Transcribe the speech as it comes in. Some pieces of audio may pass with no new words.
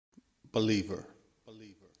Believer,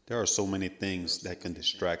 there are so many things that can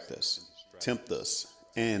distract us, tempt us,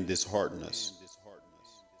 and dishearten us.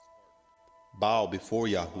 Bow before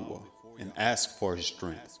Yahuwah and ask for His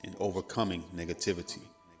strength in overcoming negativity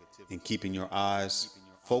and keeping your eyes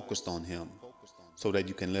focused on Him so that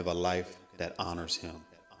you can live a life that honors Him.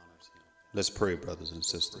 Let's pray, brothers and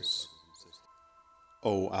sisters.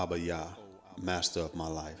 O Abba Yah, Master of my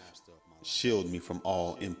life, shield me from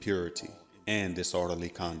all impurity and disorderly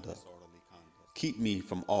conduct. Keep me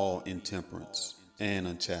from all intemperance and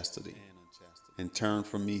unchastity, and turn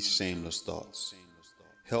from me shameless thoughts.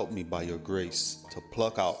 Help me by your grace to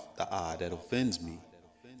pluck out the eye that offends me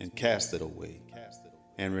and cast it away,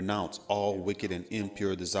 and renounce all wicked and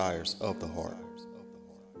impure desires of the heart.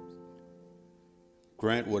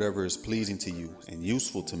 Grant whatever is pleasing to you and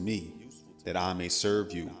useful to me, that I may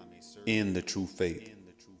serve you in the true faith.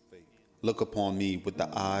 Look upon me with the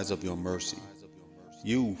eyes of your mercy,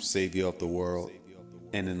 you Savior of the world,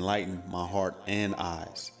 and enlighten my heart and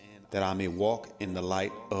eyes, that I may walk in the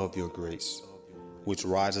light of your grace, which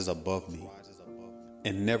rises above me,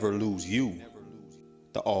 and never lose you,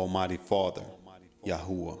 the Almighty Father,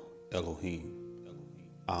 Yahuwah Elohim.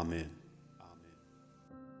 Amen.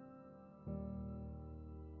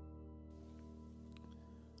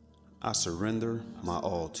 I surrender my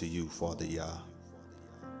all to you, Father Yah.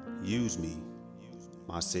 Use me,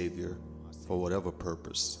 my Savior, for whatever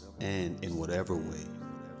purpose and in whatever way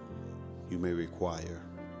you may require.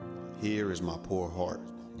 Here is my poor heart,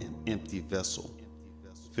 an empty vessel.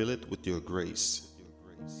 Fill it with your grace.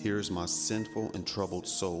 Here is my sinful and troubled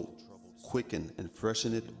soul. Quicken and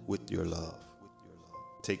freshen it with your love.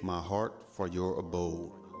 Take my heart for your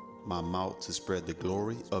abode, my mouth to spread the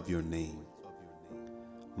glory of your name,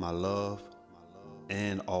 my love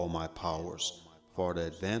and all my powers for the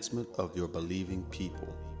advancement of your believing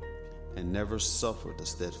people, and never suffer the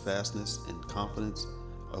steadfastness and confidence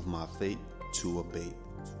of my faith to abate.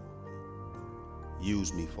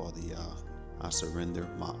 Use me, Father Yah. I surrender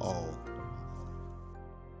my all.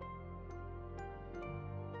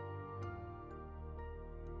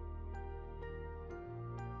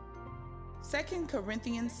 Second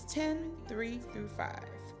Corinthians 10:3-5.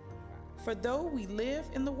 For though we live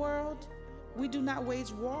in the world, we do not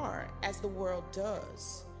wage war as the world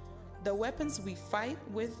does. The weapons we fight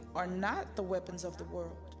with are not the weapons of the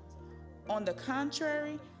world. On the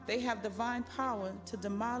contrary, they have divine power to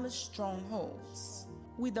demolish strongholds.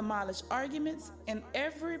 We demolish arguments and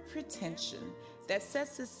every pretension that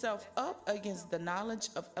sets itself up against the knowledge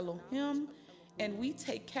of Elohim, and we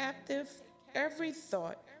take captive every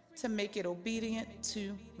thought to make it obedient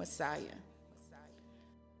to Messiah.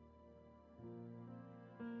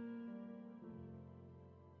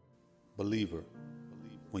 Believer,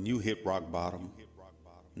 when you hit rock bottom,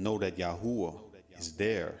 know that Yahuwah is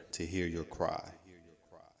there to hear your cry.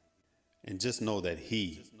 And just know that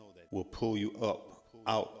He will pull you up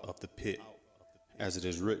out of the pit, as it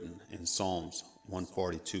is written in Psalms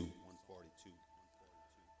 142.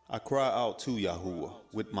 I cry out to Yahuwah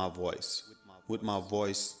with my voice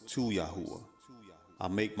to Yahuwah. I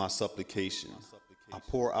make my supplication. I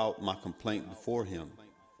pour out my complaint before Him.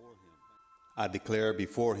 I declare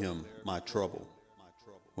before Him my trouble.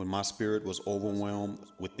 When my spirit was overwhelmed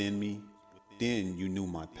within me, then you knew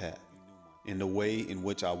my path. In the way in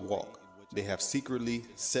which I walk, they have secretly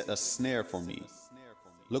set a snare for me.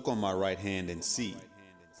 Look on my right hand and see,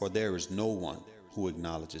 for there is no one who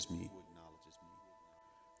acknowledges me.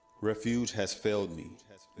 Refuge has failed me.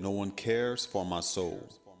 No one cares for my soul.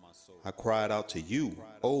 I cried out to you,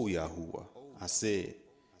 O Yahuwah. I said,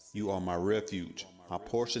 you are my refuge, my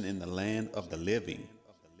portion in the land of the living.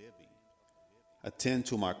 Attend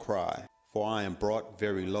to my cry, for I am brought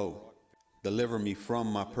very low. Deliver me from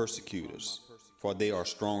my persecutors, for they are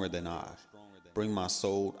stronger than I. Bring my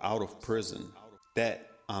soul out of prison, that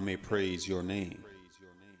I may praise your name.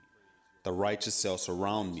 The righteous shall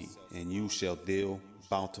surround me, and you shall deal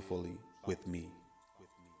bountifully with me.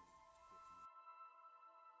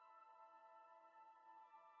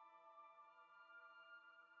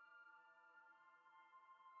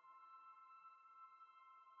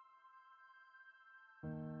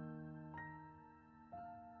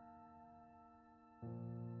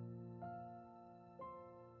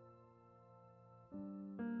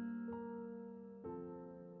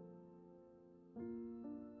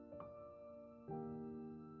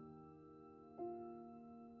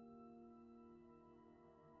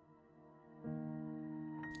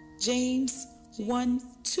 James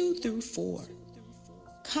 1:2-4.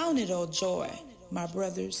 Count it all joy, my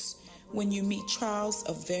brothers, when you meet trials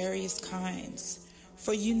of various kinds,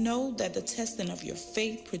 for you know that the testing of your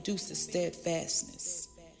faith produces steadfastness.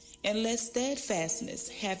 And let steadfastness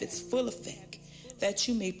have its full effect, that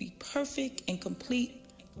you may be perfect and complete,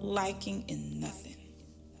 lacking in nothing.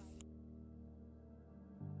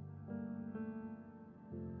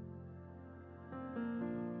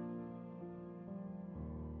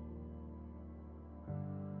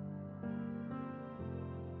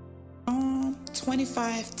 Psalm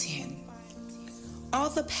 25:10. All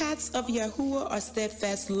the paths of Yahuwah are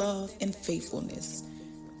steadfast love and faithfulness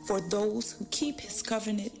for those who keep his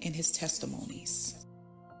covenant and his testimonies.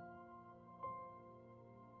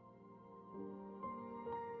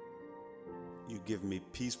 You give me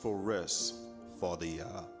peaceful rest, Father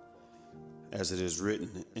Yah, as it is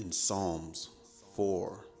written in Psalms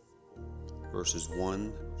 4, verses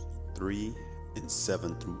 1, 3, and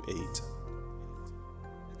 7 through 8.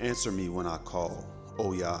 Answer me when I call,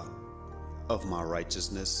 O Yah, of my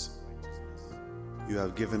righteousness. You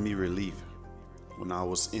have given me relief when I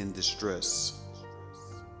was in distress.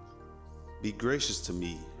 Be gracious to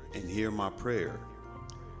me and hear my prayer.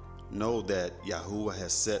 Know that Yahuwah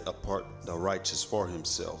has set apart the righteous for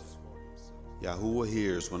himself. Yahuwah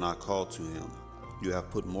hears when I call to him. You have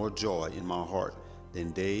put more joy in my heart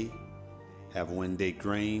than they have when they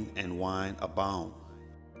grain and wine abound.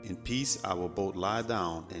 In peace I will both lie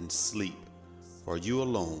down and sleep, for you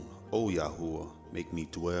alone, O Yahuwah, make me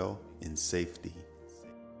dwell in safety.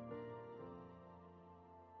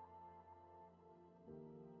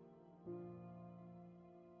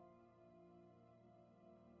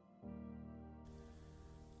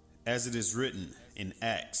 As it is written in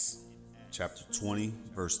Acts, chapter 20,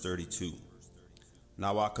 verse 32.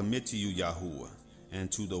 Now I commit to you, Yahuwah,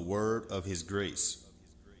 and to the word of his grace,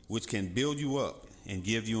 which can build you up and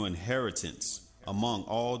give you inheritance among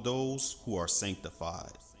all those who are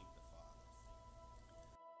sanctified.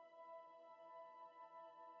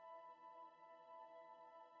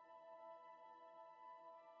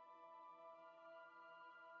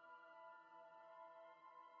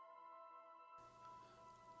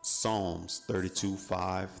 Psalms 32,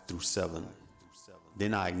 5 through 7.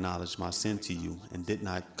 Then I acknowledged my sin to you and did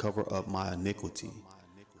not cover up my iniquity.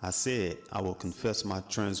 I said, I will confess my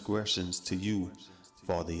transgressions to you,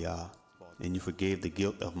 Father Yah, and you forgave the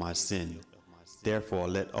guilt of my sin. Therefore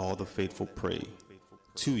let all the faithful pray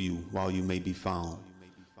to you while you may be found.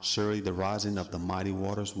 Surely the rising of the mighty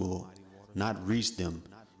waters will not reach them.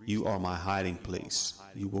 You are my hiding place.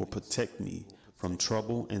 You will protect me from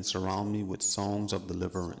trouble and surround me with songs of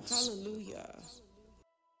deliverance. Hallelujah.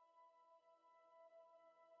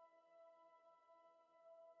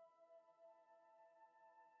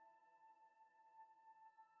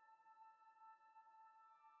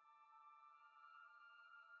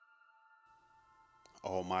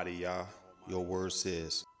 Almighty Yah, your word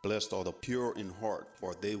says, blessed are the pure in heart,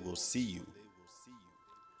 for they will see you.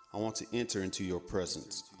 I want to enter into your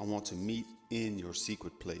presence. I want to meet in your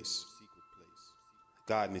secret place.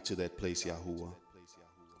 Guide me to that place, Yahuwah,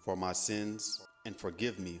 for my sins, and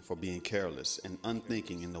forgive me for being careless and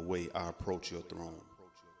unthinking in the way I approach your throne.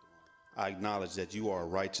 I acknowledge that you are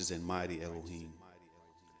righteous and mighty Elohim.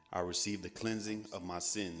 I receive the cleansing of my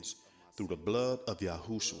sins through the blood of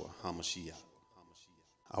Yahushua HaMashiach.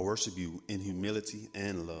 I worship you in humility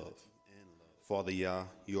and love. Father Yah,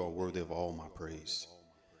 you are worthy of all my praise.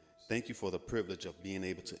 Thank you for the privilege of being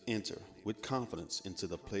able to enter with confidence into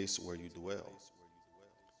the place where you dwell,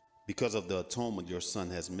 because of the atonement your Son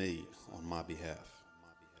has made on my behalf.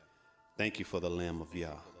 Thank you for the Lamb of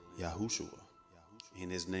Yah, Yahushua. In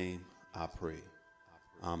his name I pray.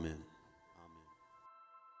 Amen.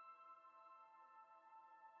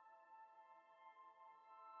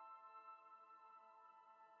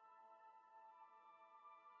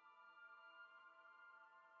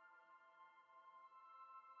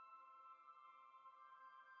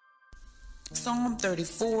 Psalm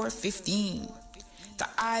 34:15. The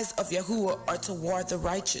eyes of Yahuwah are toward the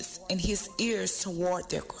righteous, and his ears toward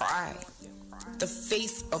their cry. The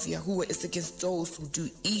face of Yahuwah is against those who do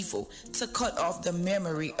evil, to cut off the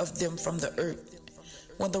memory of them from the earth.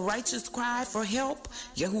 When the righteous cry for help,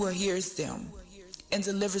 Yahuwah hears them and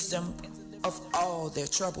delivers them of all their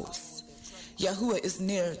troubles. Yahuwah is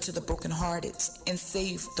near to the brokenhearted and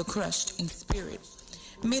save the crushed in spirit.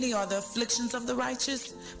 Many are the afflictions of the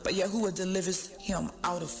righteous, but Yahuwah delivers him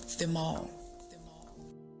out of them all.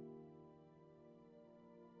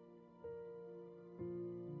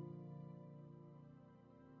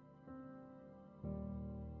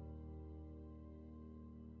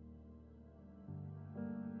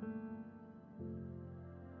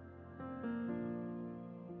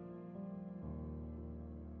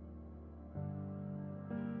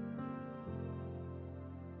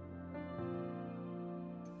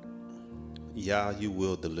 Yah, you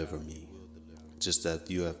will deliver me, just as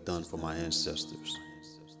you have done for my ancestors,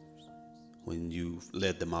 when you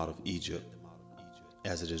led them out of Egypt,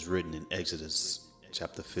 as it is written in Exodus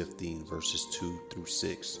chapter 15, verses 2 through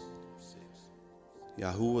 6.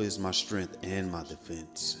 Yahuwah is my strength and my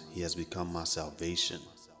defense. He has become my salvation.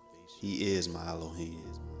 He is my Elohim,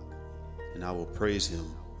 and I will praise him,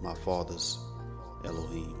 my father's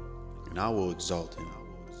Elohim, and I will exalt him.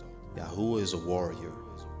 Yahuwah is a warrior.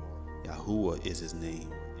 Yahuwah is his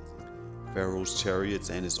name. Pharaoh's chariots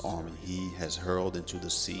and his army he has hurled into the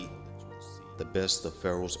sea. The best of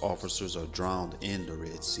Pharaoh's officers are drowned in the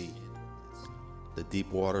Red Sea. The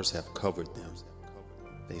deep waters have covered them.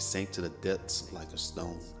 They sank to the depths like a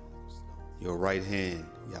stone. Your right hand,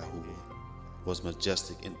 Yahuwah, was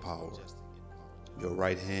majestic in power. Your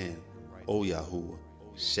right hand, O Yahuwah,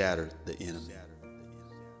 shattered the enemy.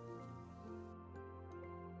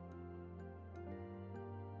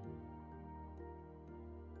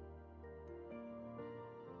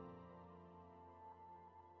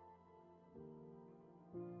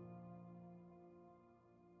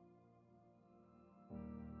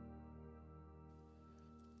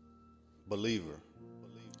 Believer,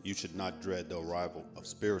 you should not dread the arrival of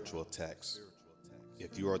spiritual attacks.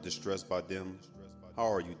 If you are distressed by them, how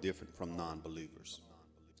are you different from non-believers?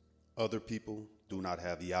 Other people do not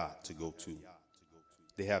have Yah to go to.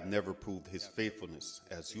 They have never proved his faithfulness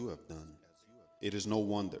as you have done. It is no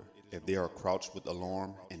wonder if they are crouched with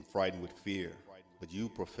alarm and frightened with fear, but you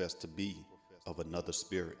profess to be of another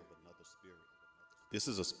spirit. This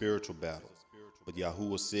is a spiritual battle, but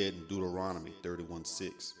Yahuwah said in Deuteronomy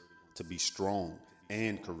 31:6, to be strong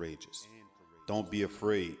and courageous. Don't be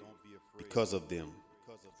afraid because of them,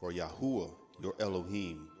 for Yahuwah, your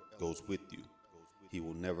Elohim, goes with you. He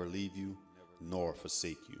will never leave you nor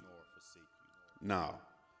forsake you. Now,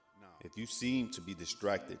 if you seem to be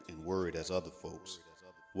distracted and worried as other folks,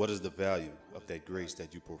 what is the value of that grace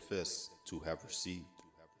that you profess to have received?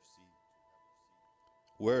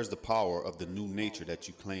 Where is the power of the new nature that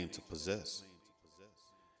you claim to possess?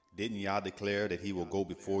 Didn't Yah declare that he will go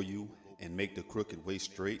before you and make the crooked way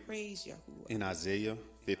straight? Praise Yahuwah. In Isaiah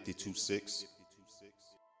 52:6.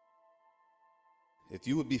 If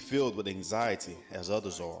you would be filled with anxiety as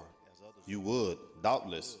others are, you would,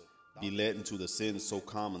 doubtless, be led into the sins so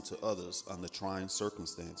common to others under trying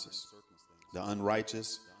circumstances. The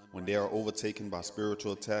unrighteous, when they are overtaken by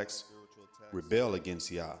spiritual attacks, rebel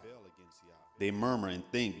against Yah. They murmur and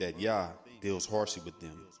think that Yah deals harshly with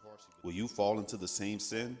them. Will you fall into the same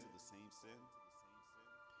sin?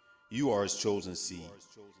 You are his chosen seed.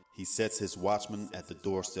 He sets his watchmen at the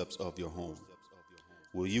doorsteps of your home.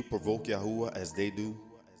 Will you provoke Yahuwah as they do?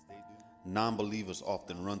 Non-believers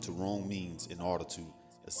often run to wrong means in order to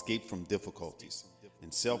escape from difficulties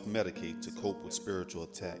and self-medicate to cope with spiritual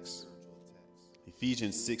attacks.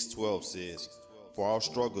 Ephesians 6:12 says, for our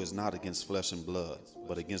struggle is not against flesh and blood,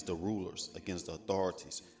 but against the rulers, against the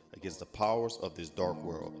authorities, against the powers of this dark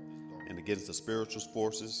world, and against the spiritual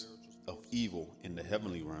forces of evil in the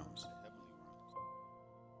heavenly realms.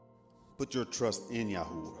 Put your trust in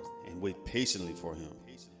Yahuwah and wait patiently for him.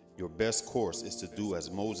 Your best course is to do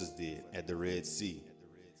as Moses did at the Red Sea.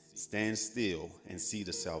 Stand still and see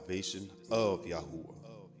the salvation of Yahuwah.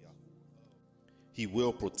 He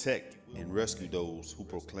will protect and rescue those who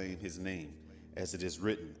proclaim his name, as it is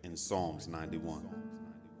written in Psalms 91.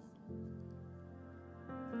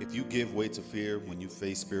 If you give way to fear when you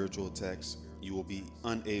face spiritual attacks, you will be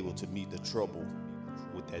unable to meet the trouble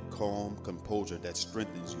with that calm composure that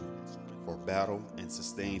strengthens you for battle and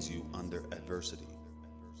sustains you under adversity.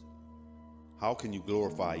 How can you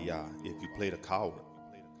glorify Yah if you play the coward?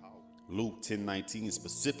 Luke 10:19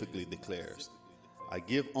 specifically declares, I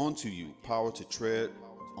give unto you power to tread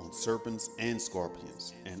on serpents and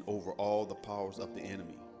scorpions, and over all the powers of the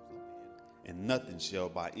enemy, and nothing shall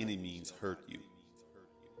by any means hurt you.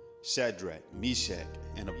 Shadrach, Meshach,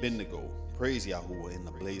 and Abednego praised Yahuwah in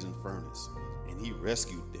the blazing furnace, and he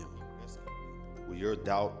rescued them. Will your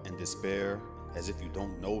doubt and despair, as if you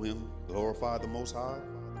don't know him, glorify the Most High?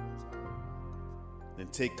 Then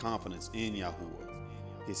take confidence in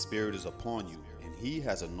Yahuwah. His Spirit is upon you, and he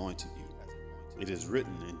has anointed you. It is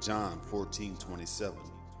written in John 14:27,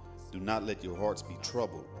 do not let your hearts be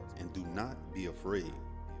troubled, and do not be afraid.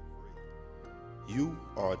 You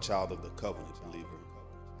are a child of the covenant, believer.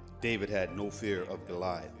 David had no fear of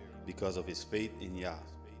Goliath because of his faith in Yah.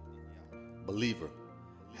 Believer,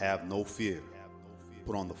 have no fear.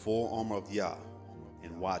 Put on the full armor of Yah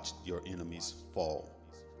and watch your enemies fall.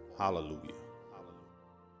 Hallelujah.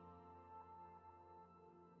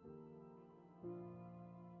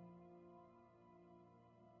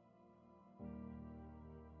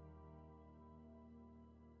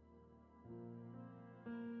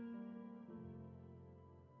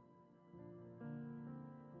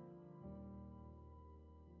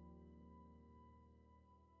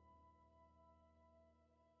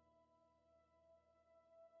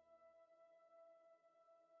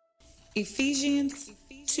 Ephesians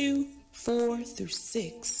 2 4 through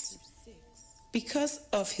 6. Because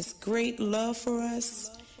of his great love for us,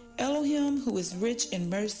 Elohim, who is rich in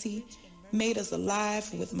mercy, made us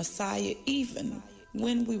alive with Messiah even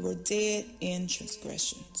when we were dead in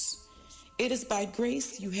transgressions. It is by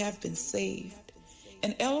grace you have been saved.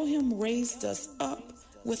 And Elohim raised us up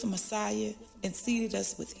with Messiah and seated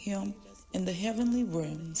us with him in the heavenly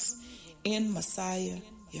realms in Messiah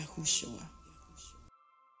Yahuwah.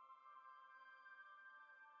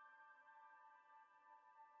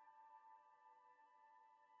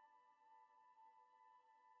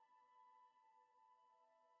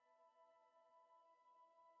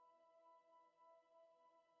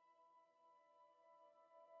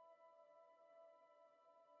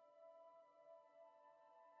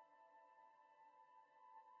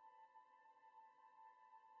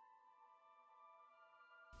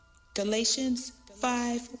 Galatians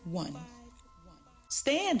 5:1.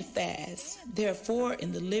 Stand fast, therefore,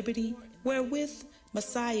 in the liberty wherewith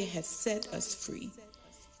Messiah has set us free,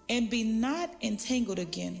 and be not entangled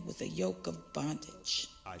again with a yoke of bondage.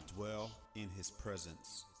 I dwell in his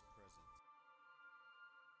presence.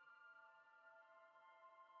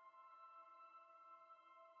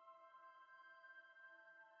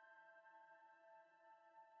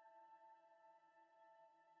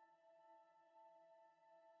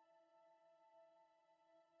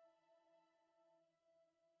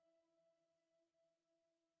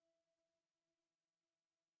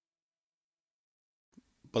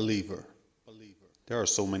 Believer, there are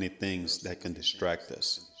so many things that can distract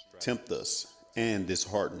us, tempt us, and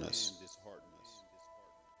dishearten us.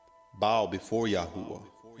 Bow before Yahuwah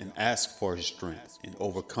and ask for his strength in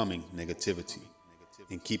overcoming negativity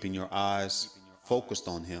and keeping your eyes focused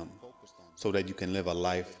on him so that you can live a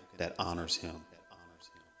life that honors him.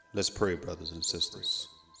 Let's pray, brothers and sisters.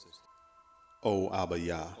 O Abba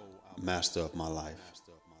Yah, Master of my life,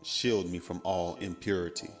 shield me from all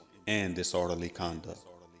impurity and disorderly conduct.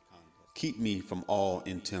 Keep me from all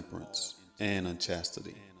intemperance and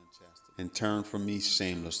unchastity, and turn from me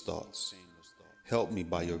shameless thoughts. Help me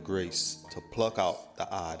by your grace to pluck out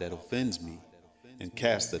the eye that offends me and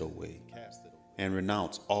cast it away, and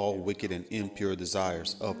renounce all wicked and impure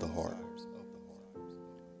desires of the heart.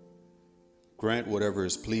 Grant whatever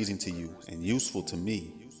is pleasing to you and useful to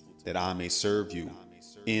me, that I may serve you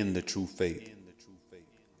in the true faith.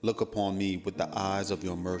 Look upon me with the eyes of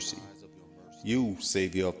your mercy, you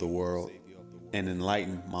Savior of the world, and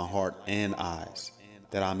enlighten my heart and eyes,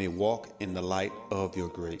 that I may walk in the light of your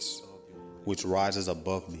grace, which rises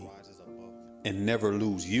above me, and never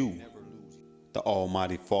lose you, the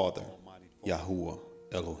Almighty Father, Yahuwah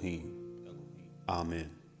Elohim.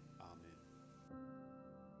 Amen.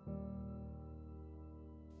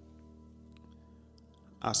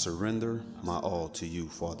 I surrender my all to you,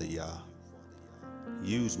 Father Yah.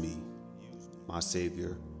 Use me, my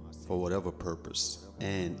Savior, for whatever purpose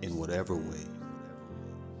and in whatever way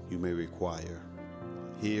you may require.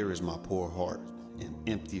 Here is my poor heart, an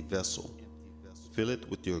empty vessel. Fill it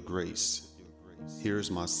with your grace. Here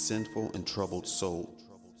is my sinful and troubled soul.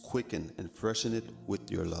 Quicken and freshen it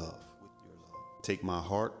with your love. Take my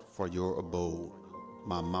heart for your abode,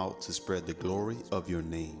 my mouth to spread the glory of your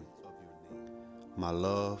name, my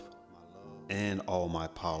love and all my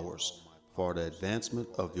powers for the advancement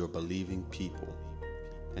of your believing people,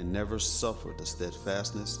 and never suffer the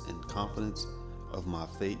steadfastness and confidence of my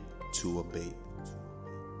faith to abate.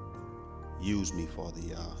 Use me, Father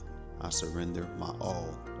Yah. I surrender my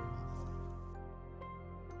all.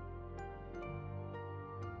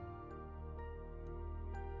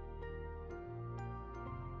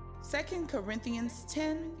 Second Corinthians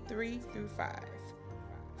 10:3-5.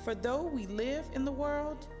 For though we live in the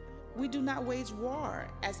world, we do not wage war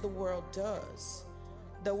as the world does.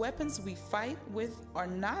 The weapons we fight with are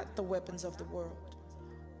not the weapons of the world.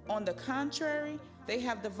 On the contrary, they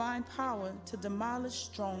have divine power to demolish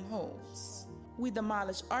strongholds. We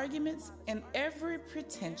demolish arguments and every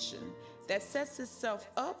pretension that sets itself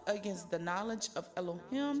up against the knowledge of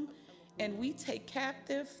Elohim, and we take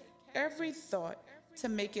captive every thought to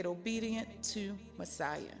make it obedient to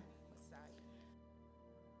Messiah.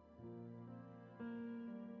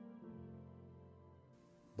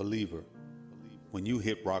 Believer, when you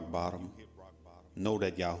hit rock bottom, know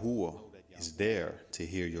that Yahuwah is there to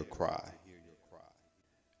hear your cry.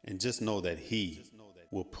 And just know that he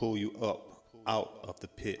will pull you up out of the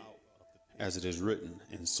pit, as it is written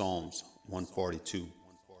in Psalms 142.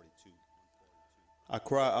 I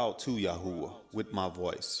cry out to Yahuwah with my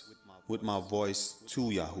voice to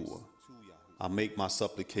Yahuwah. I make my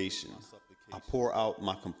supplication. I pour out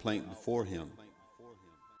my complaint before him.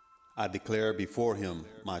 I declare before him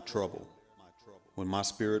my trouble. When my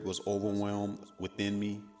spirit was overwhelmed within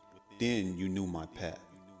me, then you knew my path.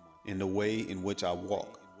 In the way in which I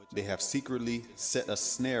walk, they have secretly set a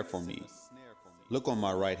snare for me. Look on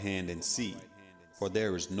my right hand and see, for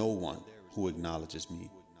there is no one who acknowledges me.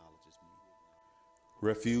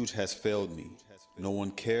 Refuge has failed me. No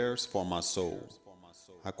one cares for my soul.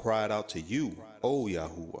 I cried out to you, O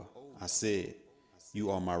Yahuwah. I said,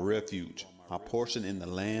 you are my refuge, my portion in the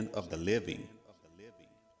land of the living.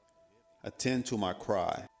 Attend to my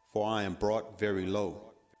cry, for I am brought very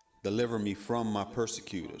low. Deliver me from my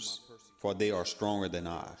persecutors, for they are stronger than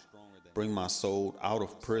I. Bring my soul out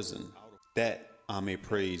of prison, that I may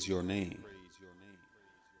praise your name.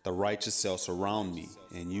 The righteous shall surround me,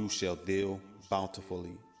 and you shall deal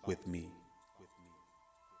bountifully with me.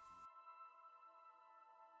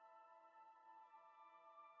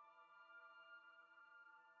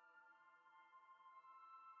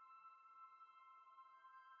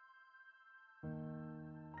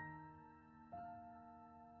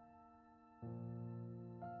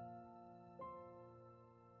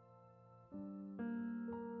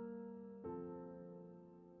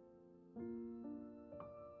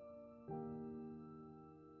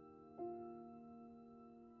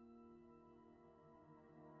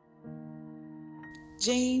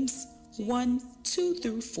 James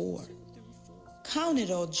 1:2-4. Count it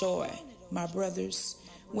all joy, my brothers,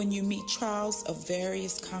 when you meet trials of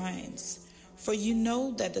various kinds, for you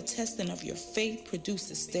know that the testing of your faith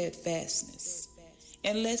produces steadfastness.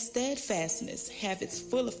 And let steadfastness have its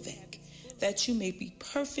full effect, that you may be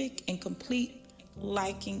perfect and complete,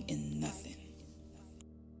 lacking in nothing.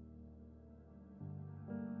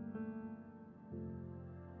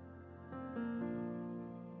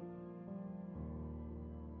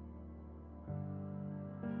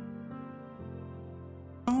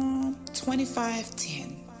 Psalm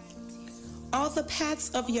 25:10. All the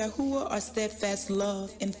paths of Yahuwah are steadfast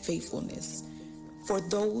love and faithfulness for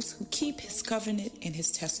those who keep his covenant and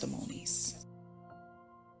his testimonies.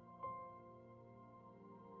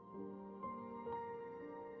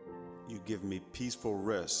 You give me peaceful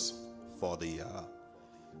rest, Father Yah,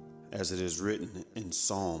 as it is written in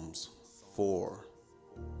Psalms 4,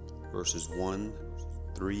 verses 1,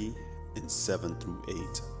 3, and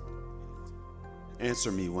 7-8.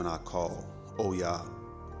 Answer me when I call, O Yah,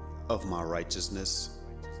 of my righteousness.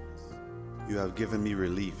 You have given me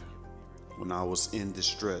relief when I was in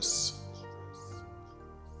distress.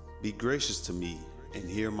 Be gracious to me and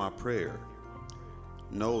hear my prayer.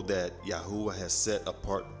 Know that Yahuwah has set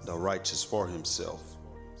apart the righteous for himself.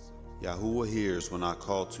 Yahuwah hears when I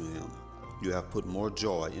call to him. You have put more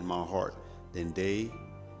joy in my heart than they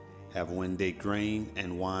have when they grain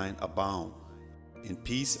and wine abound. In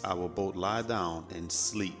peace I will both lie down and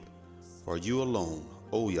sleep, for you alone,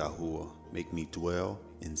 O Yahuwah, make me dwell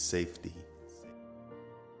in safety.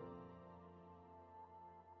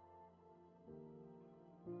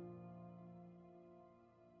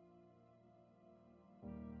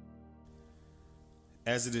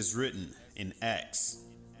 As it is written in Acts,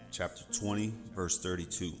 chapter 20, verse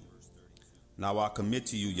 32. Now I commit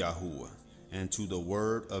to you, Yahuwah, and to the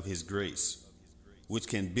word of his grace, which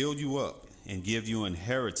can build you up and give you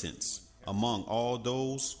inheritance among all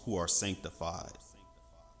those who are sanctified.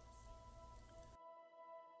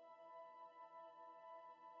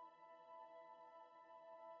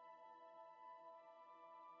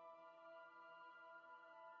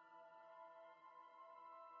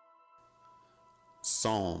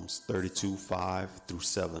 Psalms 32,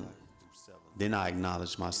 5-7. Then I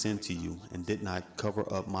acknowledged my sin to you and did not cover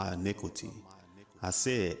up my iniquity. I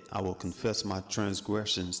said, I will confess my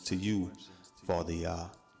transgressions to you, Father Yah,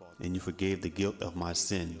 and you forgave the guilt of my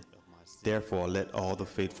sin. Therefore let all the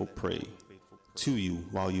faithful pray to you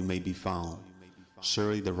while you may be found.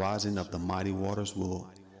 Surely the rising of the mighty waters will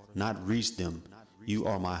not reach them. You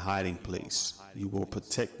are my hiding place. You will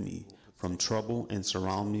protect me from trouble and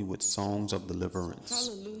surround me with songs of deliverance.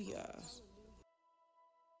 Hallelujah.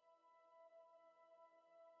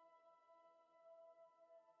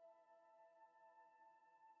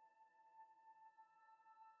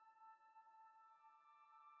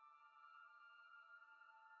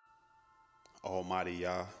 Almighty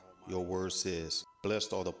Yah, your word says,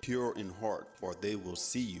 blessed are the pure in heart, for they will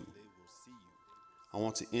see you. I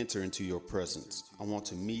want to enter into your presence. I want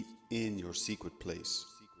to meet in your secret place.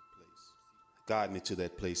 Guide me to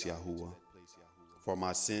that place, Yahuwah, for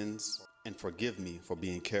my sins, and forgive me for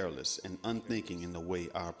being careless and unthinking in the way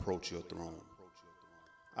I approach your throne.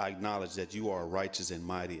 I acknowledge that you are righteous and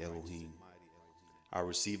mighty Elohim. I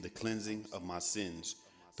receive the cleansing of my sins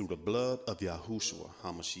through the blood of Yahushua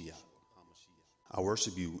HaMashiach. I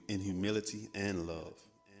worship you in humility and love.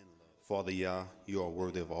 Father Yah, you are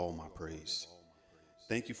worthy of all my praise.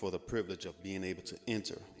 Thank you for the privilege of being able to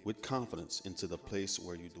enter with confidence into the place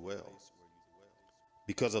where you dwell,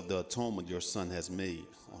 because of the atonement your Son has made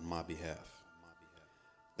on my behalf.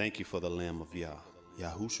 Thank you for the Lamb of Yah,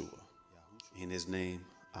 YAHUAH. In his name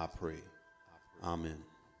I pray. Amen.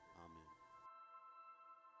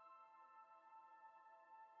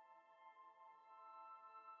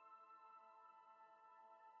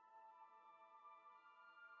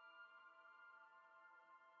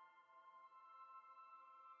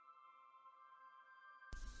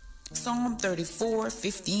 Psalm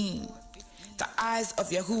 34:15. The eyes of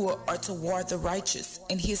Yahuwah are toward the righteous,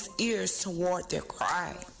 and his ears toward their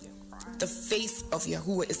cry. The face of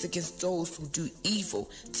Yahuwah is against those who do evil,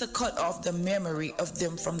 to cut off the memory of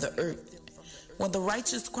them from the earth. When the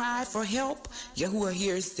righteous cry for help, Yahuwah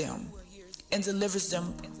hears them and delivers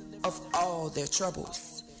them of all their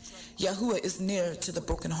troubles. Yahuwah is near to the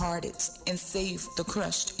brokenhearted and save the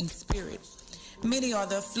crushed in spirit. Many are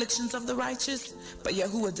the afflictions of the righteous, but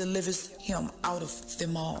Yahuwah delivers him out of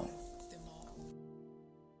them all.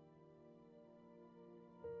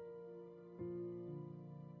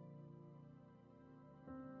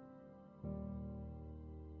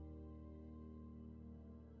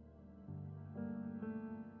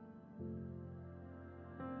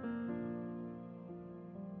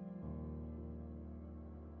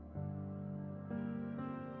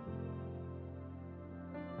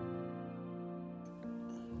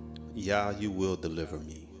 Yah, you will deliver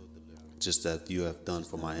me, just as you have done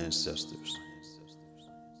for my ancestors,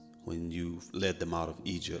 when you led them out of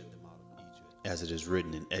Egypt, as it is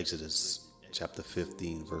written in Exodus chapter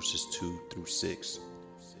 15, verses 2 through 6.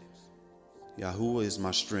 Yahuwah is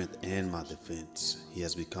my strength and my defense. He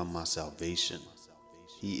has become my salvation.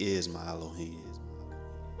 He is my Elohim,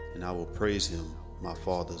 and I will praise him, my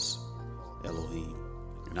father's Elohim,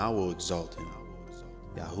 and I will exalt him.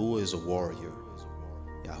 Yahuwah is a warrior.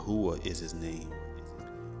 Yahuwah is his name.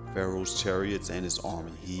 Pharaoh's chariots and his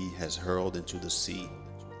army he has hurled into the sea.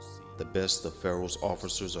 The best of Pharaoh's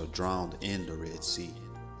officers are drowned in the Red Sea.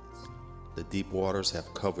 The deep waters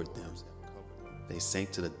have covered them. They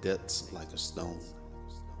sank to the depths like a stone.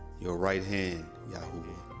 Your right hand,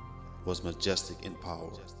 Yahuwah, was majestic in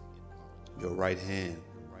power. Your right hand,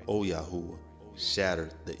 O Yahuwah,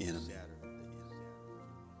 shattered the enemy.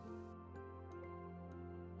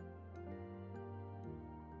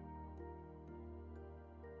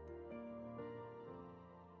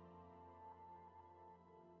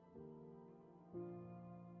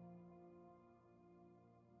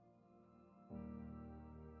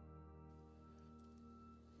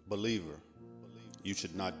 Believer, you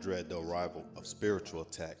should not dread the arrival of spiritual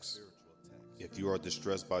attacks. If you are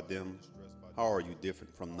distressed by them, how are you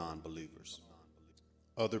different from non-believers?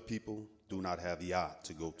 Other people do not have Yah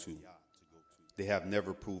to go to. They have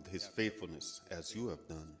never proved his faithfulness as you have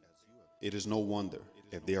done. It is no wonder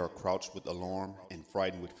if they are crouched with alarm and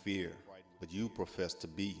frightened with fear, but you profess to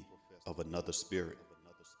be of another spirit.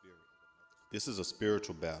 This is a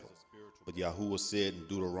spiritual battle, but Yahuwah said in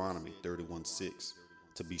Deuteronomy 31:6,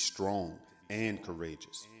 to be strong and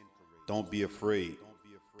courageous. Don't be afraid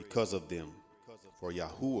because of them, for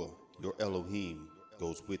Yahuwah, your Elohim,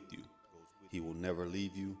 goes with you. He will never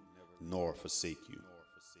leave you nor forsake you.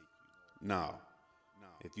 Now,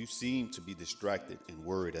 if you seem to be distracted and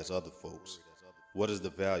worried as other folks, what is the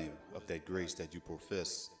value of that grace that you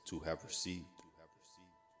profess to have received?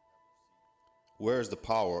 Where is the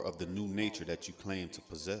power of the new nature that you claim to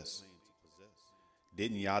possess?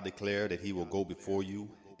 Didn't Yah declare that he will go before you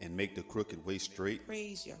and make the crooked way straight?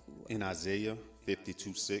 Praise Yahuwah. In Isaiah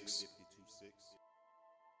 52:6.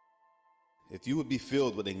 If you would be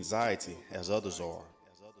filled with anxiety as others are,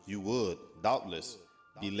 you would, doubtless,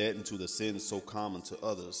 be led into the sins so common to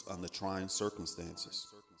others under trying circumstances.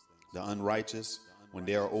 The unrighteous, when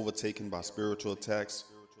they are overtaken by spiritual attacks,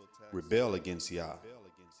 rebel against Yah.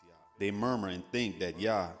 They murmur and think that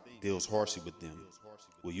Yah deals harshly with them.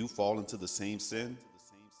 Will you fall into the same sin?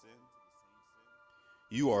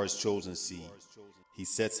 You are his chosen seed. He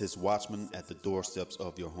sets his watchmen at the doorsteps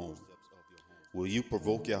of your home. Will you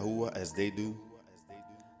provoke Yahuwah as they do?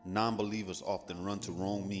 Non-believers often run to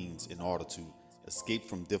wrong means in order to escape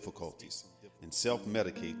from difficulties and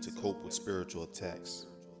self-medicate to cope with spiritual attacks.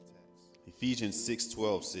 Ephesians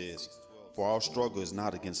 6:12 says, for our struggle is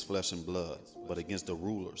not against flesh and blood, but against the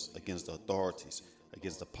rulers, against the authorities,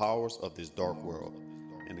 against the powers of this dark world,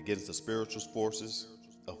 and against the spiritual forces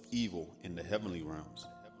of evil in the heavenly realms.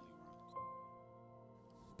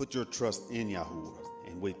 Put your trust in Yahuwah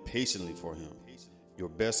and wait patiently for him. Your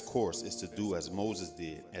best course is to do as Moses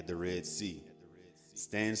did at the Red Sea.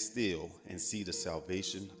 Stand still and see the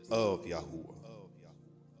salvation of Yahuwah.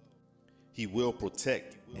 He will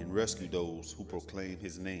protect and rescue those who proclaim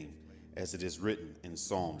his name, as it is written in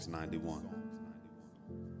Psalms 91.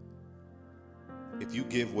 If you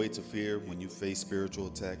give way to fear when you face spiritual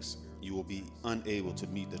attacks, you will be unable to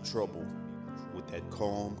meet the trouble with that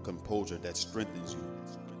calm composure that strengthens you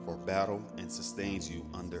for battle and sustains you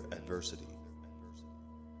under adversity.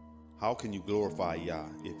 How can you glorify Yah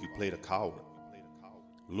if you played a coward?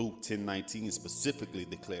 Luke 10:19 specifically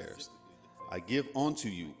declares, I give unto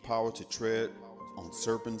you power to tread on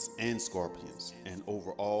serpents and scorpions, and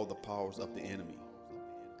over all the powers of the enemy,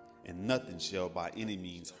 and nothing shall by any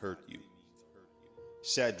means hurt you.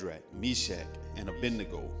 Shadrach, Meshach, and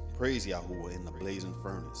Abednego praised Yahuwah in the blazing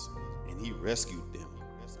furnace, and he rescued them.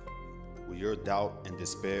 Will your doubt and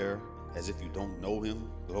despair, as if you don't know him,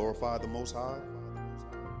 glorify the Most High?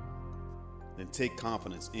 Then take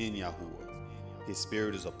confidence in Yahuwah. His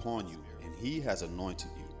Spirit is upon you, and he has anointed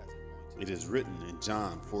you. It is written in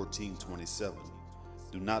John 14:27,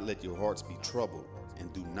 do not let your hearts be troubled,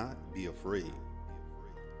 and do not be afraid.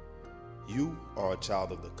 You are a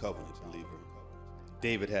child of the covenant, believer.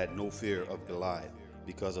 David had no fear of Goliath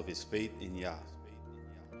because of his faith in Yah.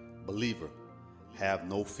 Believer, have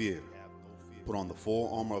no fear. Put on the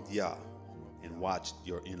full armor of Yah and watch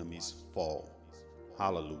your enemies fall.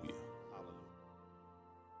 Hallelujah.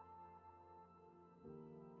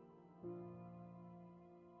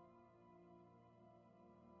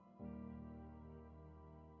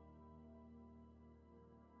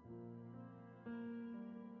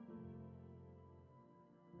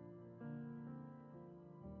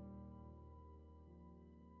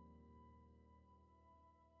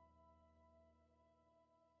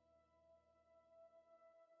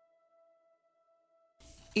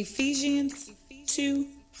 Ephesians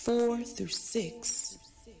 2:4-6.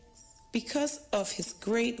 Because of his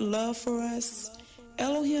great love for us,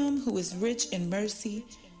 Elohim, who is rich in mercy,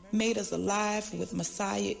 made us alive with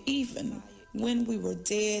Messiah even when we were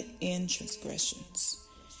dead in transgressions.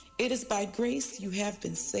 It is by grace you have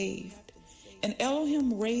been saved. And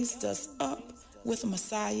Elohim raised us up with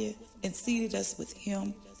Messiah and seated us with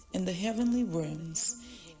him in the heavenly realms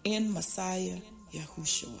in Messiah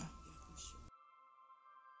Yahuwah.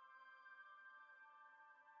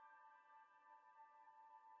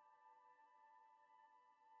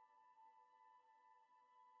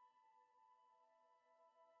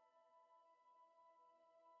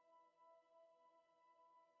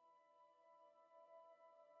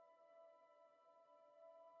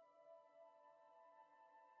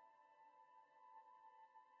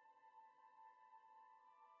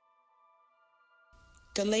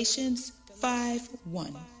 Galatians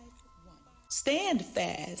 5:1. Stand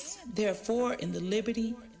fast, therefore, in the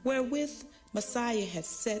liberty wherewith Messiah hath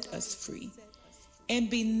set us free, and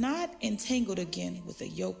be not entangled again with a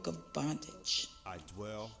yoke of bondage. I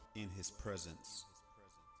dwell in his presence.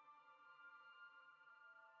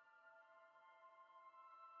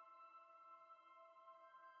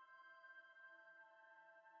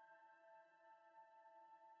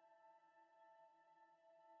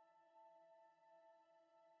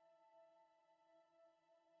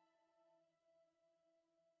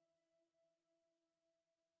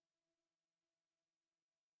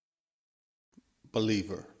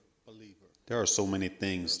 Believer, there are so many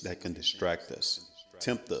things that can distract us,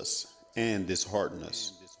 tempt us, and dishearten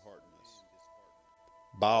us.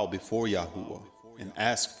 Bow before Yahuwah and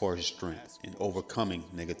ask for his strength in overcoming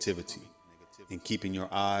negativity and keeping your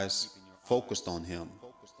eyes focused on him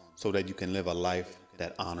so that you can live a life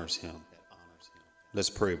that honors him. Let's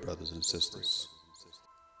pray, brothers and sisters.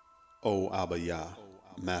 O Abba Yah,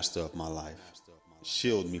 Master of my life,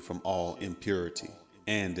 shield me from all impurity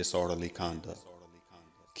and disorderly conduct.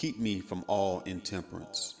 Keep me from all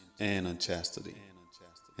intemperance and unchastity,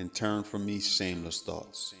 and turn from me shameless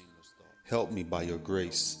thoughts. Help me by your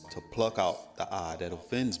grace to pluck out the eye that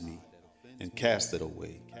offends me and cast it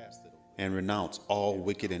away, and renounce all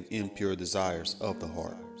wicked and impure desires of the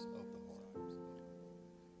heart.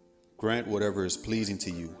 Grant whatever is pleasing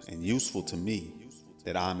to you and useful to me,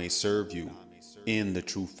 that I may serve you in the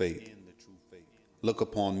true faith. Look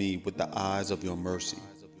upon me with the eyes of your mercy,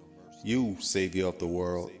 you Savior of the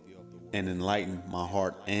world, and enlighten my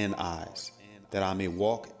heart and eyes, that I may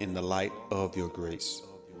walk in the light of your grace,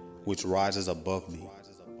 which rises above me,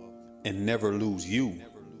 and never lose you,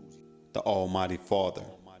 the Almighty Father,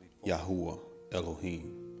 Yahuwah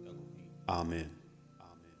Elohim. Amen.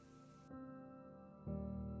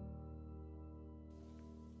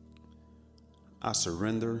 I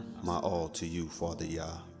surrender my all to you, Father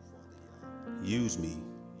Yah. Use me,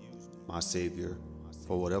 my Savior,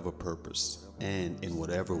 for whatever purpose and in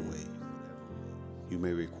whatever way you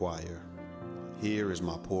may require. Here is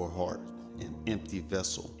my poor heart, an empty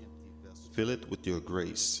vessel. Fill it with your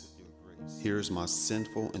grace. Here is my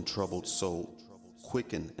sinful and troubled soul.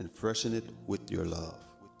 Quicken and freshen it with your love.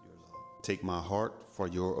 Take my heart for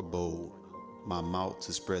your abode, my mouth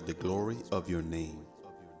to spread the glory of your name,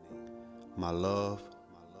 my love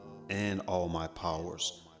and all my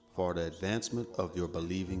powers for the advancement of your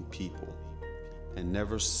believing people, and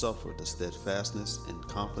never suffer the steadfastness and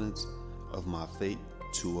confidence of my faith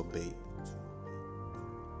to abate.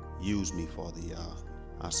 Use me, Father Yah.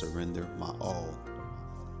 I surrender my all.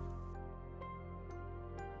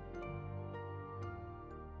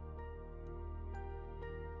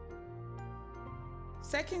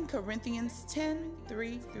 Second Corinthians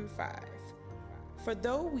 10:3-5. For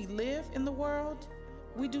though we live in the world,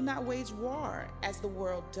 we do not wage war as the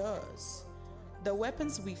world does. The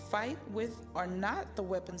weapons we fight with are not the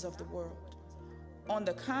weapons of the world. On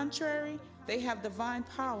the contrary, they have divine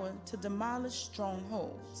power to demolish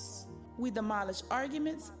strongholds. We demolish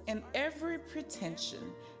arguments and every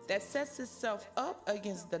pretension that sets itself up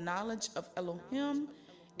against the knowledge of Elohim,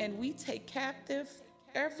 and we take captive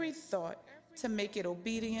every thought to make it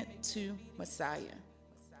obedient to Messiah.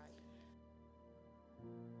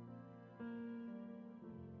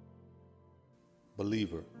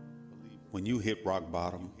 Believer, when you hit rock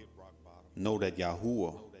bottom, know that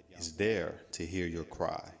Yahuwah is there to hear your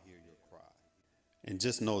cry. And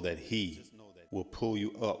just know that He will pull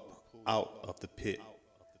you up out of the pit,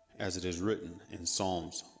 as it is written in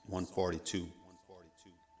Psalms 142.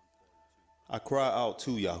 I cry out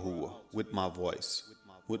to Yahuwah with my voice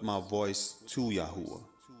to Yahuwah.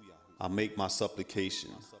 I make my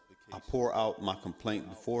supplication. I pour out my complaint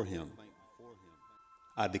before Him.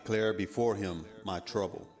 I declare before Him my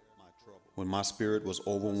trouble. When my spirit was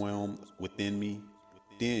overwhelmed within me,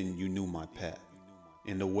 then you knew my path.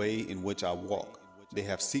 In the way in which I walk, they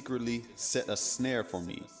have secretly set a snare for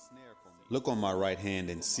me. Look on my right hand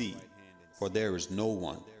and see, for there is no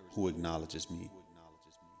one who acknowledges me.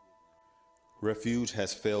 Refuge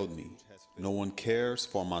has failed me. No one cares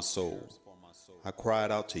for my soul. I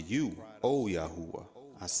cried out to you, O Yahuwah.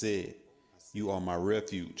 I said, you are my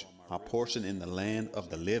refuge, my portion in the land of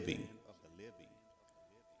the living.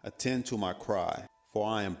 Attend to my cry, for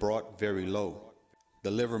I am brought very low.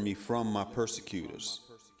 Deliver me from my persecutors,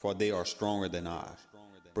 for they are stronger than I.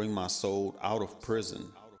 Bring my soul out of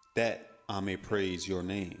prison, that I may praise your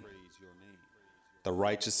name. The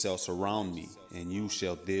righteous shall surround me, and you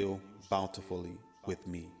shall deal bountifully with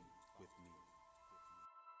me.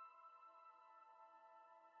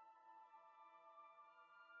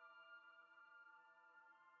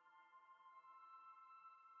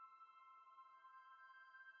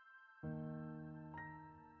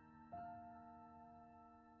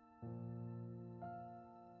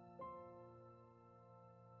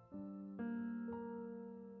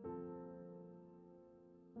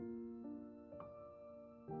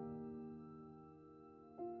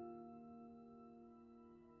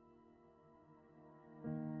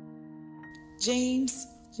 James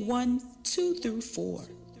 1:2-4.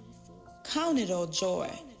 Count it all joy,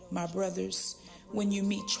 my brothers, when you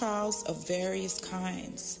meet trials of various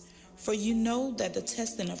kinds, for you know that the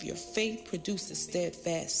testing of your faith produces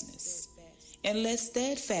steadfastness. And let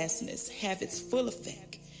steadfastness have its full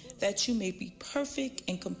effect, that you may be perfect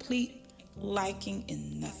and complete, lacking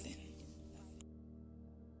in nothing.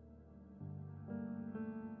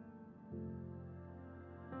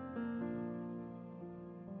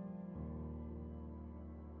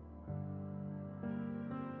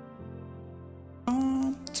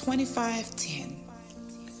 Psalm 25:10.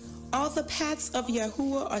 All the paths of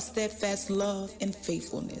Yahuwah are steadfast love and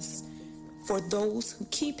faithfulness for those who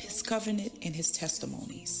keep His covenant and His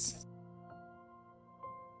testimonies.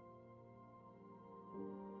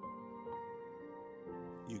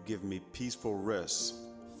 You give me peaceful rest,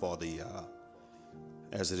 Father Yah,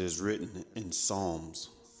 as it is written in Psalms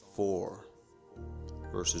 4,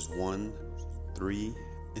 verses 1, 3,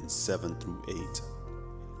 and 7-8.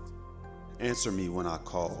 Answer me when I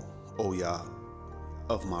call, O Yah,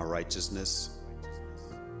 of my righteousness.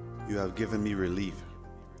 You have given me relief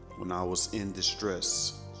when I was in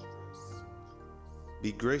distress.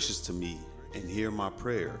 Be gracious to me and hear my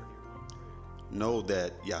prayer. Know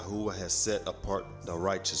that Yahuwah has set apart the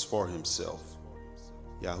righteous for Himself.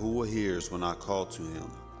 Yahuwah hears when I call to Him.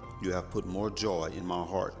 You have put more joy in my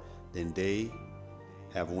heart than they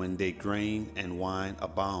have when they grain and wine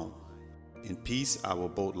abound. In peace I will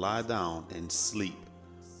both lie down and sleep,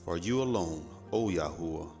 for you alone, O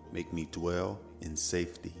Yahuwah, make me dwell in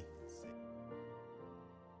safety.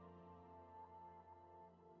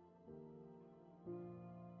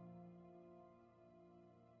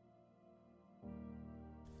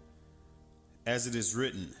 As it is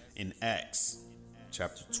written in Acts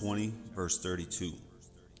chapter 20, verse 32.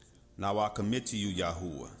 Now I commit to you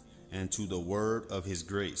Yahuwah, and to the word of his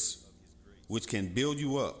grace, which can build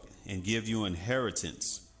you up and give you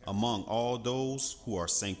inheritance among all those who are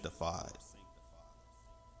sanctified.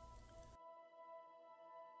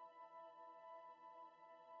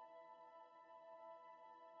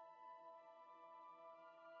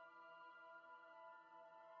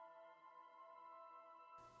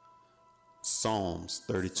 Psalms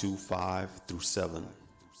 32, 5 through 7.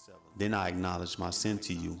 Then I acknowledged my sin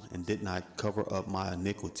to you and did not cover up my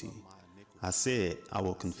iniquity. I said, I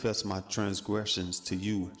will confess my transgressions to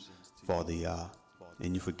you, Father Yah,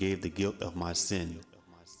 and you forgave the guilt of my sin.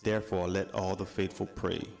 Therefore let all the faithful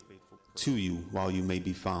pray to you while you may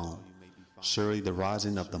be found. Surely the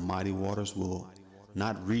rising of the mighty waters will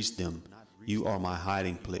not reach them. You are my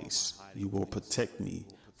hiding place. You will protect me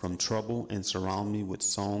from trouble and surround me with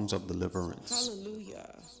songs of deliverance. Hallelujah.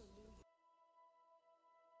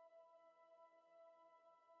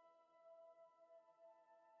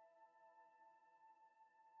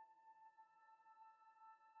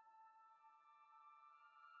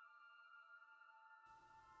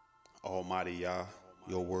 Almighty Yah,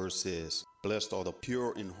 your word says, blessed are the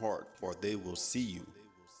pure in heart, for they will see you.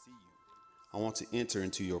 I want to enter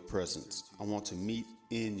into your presence. I want to meet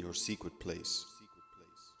in your secret place.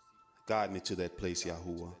 Guide me to that place,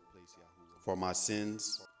 Yahuwah, for my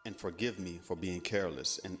sins, and forgive me for being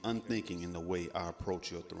careless and unthinking in the way I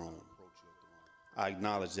approach your throne. I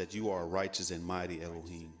acknowledge that you are righteous and mighty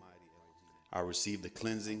Elohim. I receive the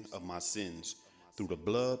cleansing of my sins through the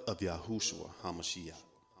blood of Yahushua HaMashiach.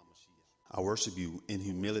 I worship you in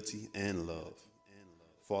humility and love.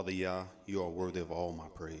 Father Yah, you are worthy of all my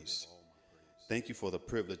praise. Thank you for the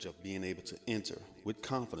privilege of being able to enter with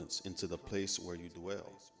confidence into the place where you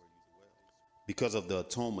dwell, because of the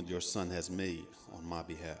atonement your Son has made on my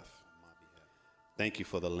behalf. Thank you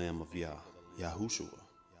for the Lamb of Yah, Yahushua.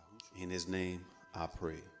 In his name I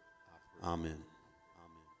pray. Amen.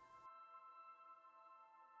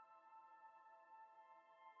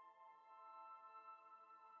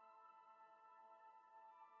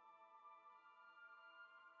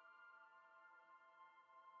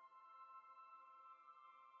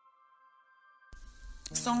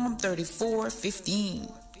 Psalm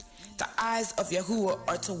 34:15. The eyes of Yahuwah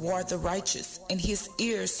are toward the righteous, and his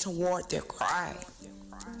ears toward their cry.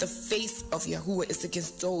 The face of Yahuwah is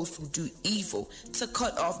against those who do evil, to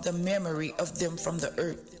cut off the memory of them from the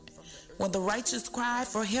earth. When the righteous cry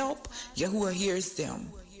for help, Yahuwah hears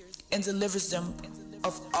them and delivers them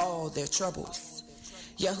of all their troubles.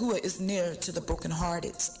 Yahuwah is near to the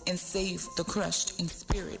brokenhearted and save the crushed in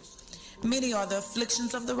spirit. Many are the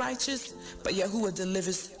afflictions of the righteous, but Yahuwah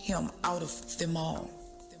delivers him out of them all.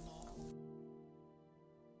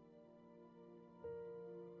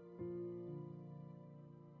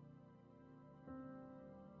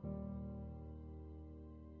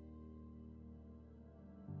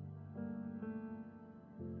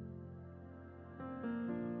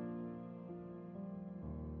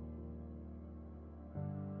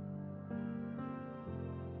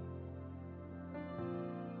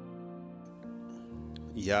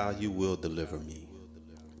 Yah, you will deliver me,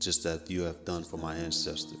 just as you have done for my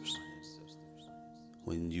ancestors,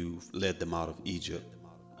 when you led them out of Egypt,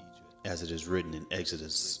 as it is written in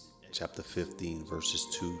Exodus chapter 15, verses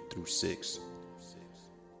 2 through 6.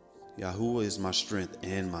 Yahuwah is my strength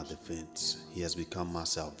and my defense. He has become my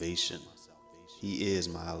salvation. He is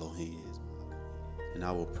my Elohim, and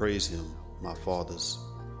I will praise him, my father's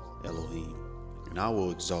Elohim, and I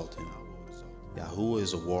will exalt him. Yahuwah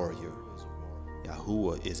is a warrior.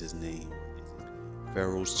 Yahuwah is his name.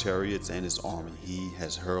 Pharaoh's chariots and his army he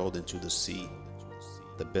has hurled into the sea.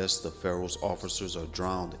 The best of Pharaoh's officers are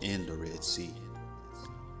drowned in the Red Sea.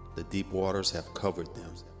 The deep waters have covered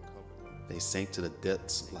them. They sank to the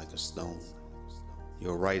depths like a stone.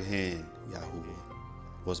 Your right hand,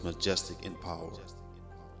 Yahuwah, was majestic in power.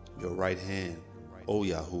 Your right hand, O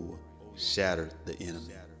Yahuwah, shattered the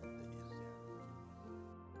enemy.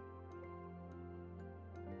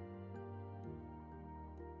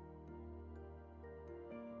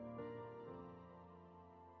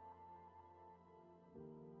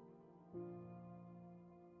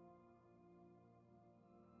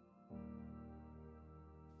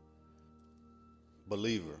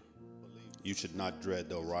 Believer, you should not dread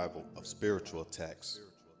the arrival of spiritual attacks.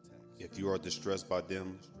 If you are distressed by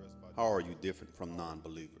them, how are you different from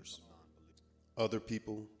non-believers? Other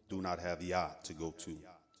people do not have Yah to go to.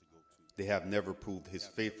 They have never proved his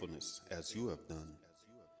faithfulness as you have done.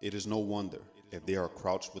 It is no wonder if they are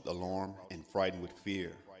crouched with alarm and frightened with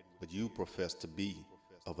fear, but you profess to be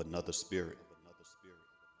of another spirit.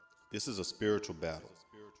 This is a spiritual battle,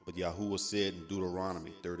 but Yahuwah said in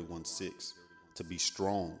Deuteronomy 31:6 to be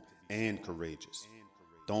strong and courageous.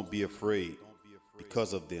 Don't be afraid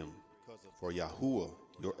because of them, for Yahuwah,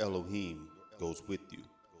 your Elohim, goes with you.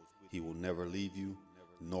 He will never leave you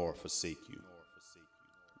nor forsake you.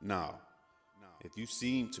 Now, if you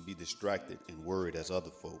seem to be distracted and worried as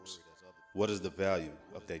other folks, what is the value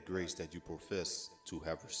of that grace that you profess to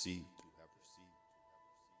have received?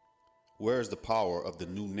 Where is the power of the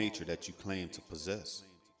new nature that you claim to possess?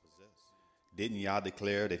 Didn't Yah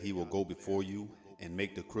declare that he will go before you and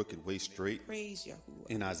make the crooked way straight? Praise Yahuwah.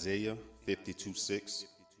 In Isaiah 52:6.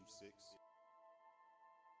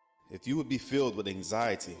 If you would be filled with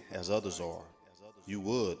anxiety as others are, you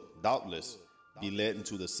would, doubtless, be led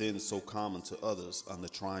into the sins so common to others under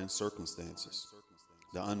trying circumstances.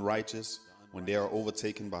 The unrighteous, when they are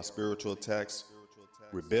overtaken by spiritual attacks,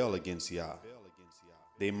 rebel against Yah.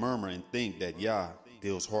 They murmur and think that Yah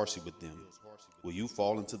deals harshly with them. Will you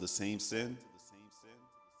fall into the same sin?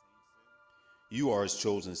 You are his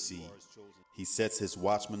chosen seed. He sets his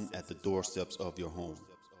watchmen at the doorsteps of your home.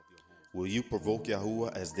 Will you provoke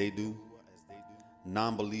Yahuwah as they do?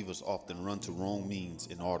 Non-believers often run to wrong means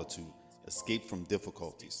in order to escape from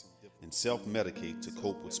difficulties and self-medicate to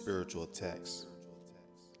cope with spiritual attacks.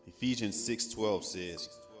 Ephesians 6:12 says,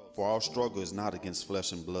 "For our struggle is not against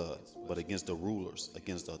flesh and blood, but against the rulers,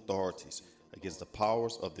 against the authorities, against the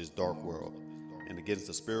powers of this dark world, and against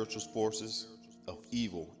the spiritual forces of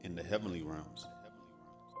evil in the heavenly realms."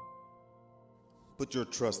 Put your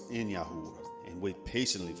trust in Yahuwah and wait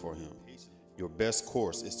patiently for him. Your best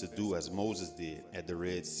course is to do as Moses did at the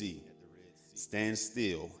Red Sea. Stand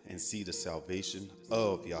still and see the salvation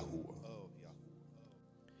of Yahuwah.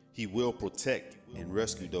 He will protect and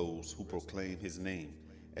rescue those who proclaim his name,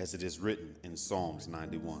 as it is written in Psalms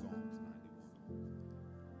 91.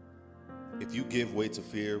 If you give way to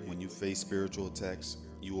fear when you face spiritual attacks,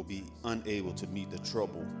 you will be unable to meet the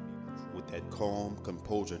trouble with that calm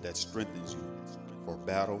composure that strengthens you for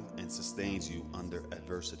battle and sustains you under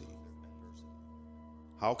adversity.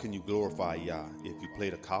 How can you glorify Yah if you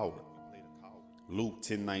played a coward? Luke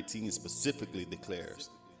 10:19 specifically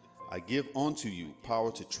declares, "I give unto you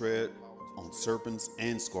power to tread on serpents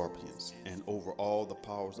and scorpions, and over all the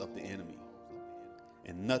powers of the enemy,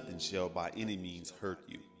 and nothing shall by any means hurt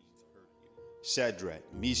you." Shadrach,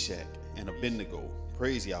 Meshach, and Abednego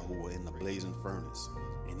praised Yahuwah in the blazing furnace,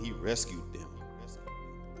 and he rescued them.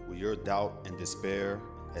 Will your doubt and despair,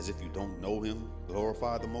 as if you don't know him,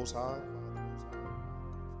 glorify the Most High?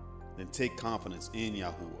 Then take confidence in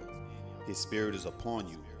Yahuwah. His Spirit is upon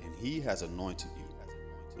you, and he has anointed you.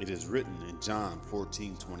 It is written in John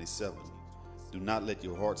 14:27, "Do not let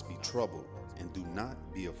your hearts be troubled, and do not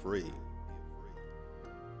be afraid."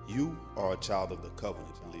 You are a child of the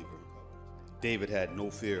covenant, believer. David had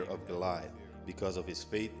no fear of Goliath because of his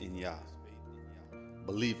faith in Yah.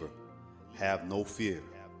 Believer, have no fear.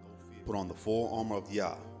 Put on the full armor of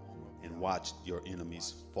Yah and watch your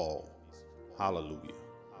enemies fall. Hallelujah.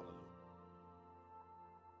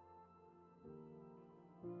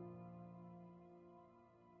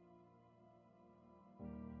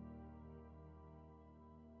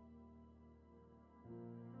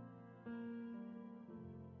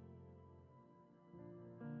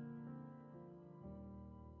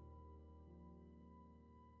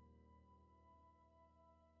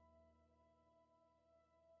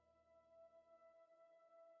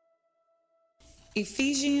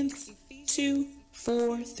 Ephesians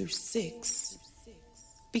 2:4-6.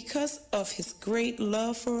 Because of his great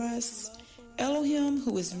love for us, Elohim,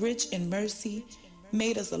 who is rich in mercy,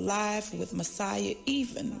 made us alive with Messiah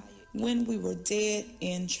even when we were dead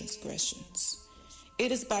in transgressions.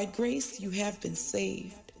 It is by grace you have been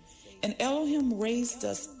saved. And Elohim raised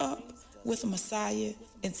us up with Messiah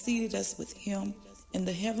and seated us with him in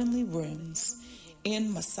the heavenly realms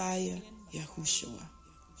in Messiah Yahushua.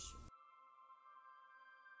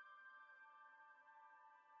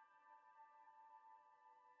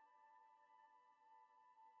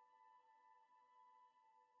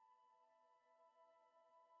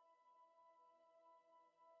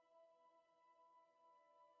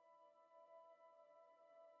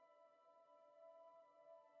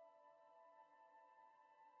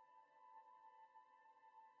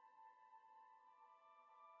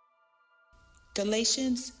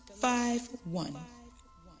 Galatians 5:1.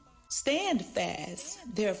 Stand fast,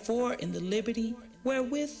 therefore, in the liberty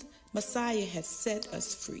wherewith Messiah has set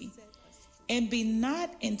us free, and be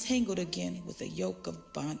not entangled again with a yoke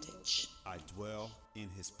of bondage. I dwell in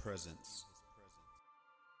his presence.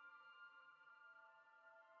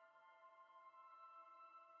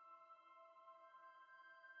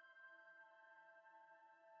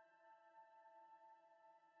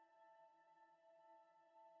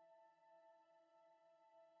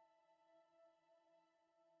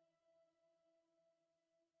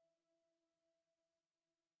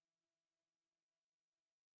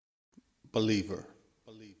 Believer,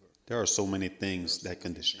 there are so many things that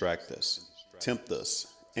can distract us, tempt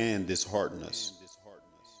us, and dishearten us.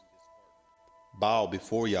 Bow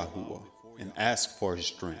before Yahuwah and ask for His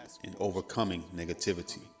strength in overcoming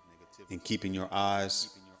negativity and keeping your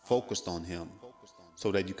eyes focused on Him so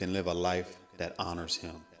that you can live a life that honors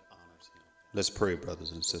Him. Let's pray,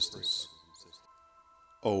 brothers and sisters.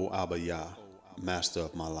 O Abba Yah, Master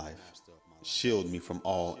of my life, shield me from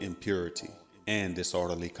all impurity and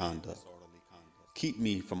disorderly conduct. Keep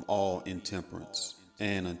me from all intemperance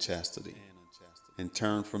and unchastity, and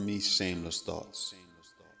turn from me shameless thoughts.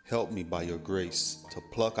 Help me by your grace to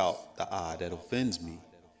pluck out the eye that offends me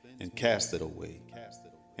and cast it away,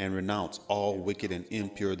 and renounce all wicked and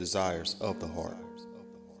impure desires of the heart.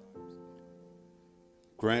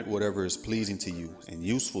 Grant whatever is pleasing to you and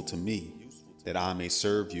useful to me, that I may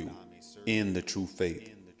serve you in the true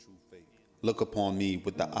faith. Look upon me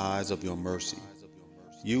with the eyes of your mercy,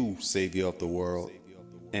 you Savior of the world,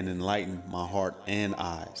 and enlighten my heart and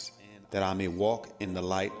eyes, that I may walk in the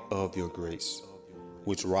light of your grace,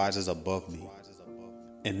 which rises above me,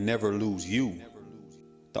 and never lose you,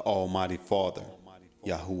 the Almighty Father,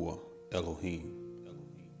 Yahuwah Elohim.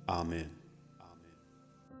 Amen.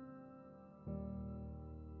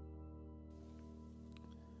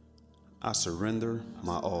 I surrender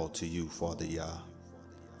my all to you, Father Yah.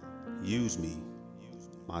 Use me,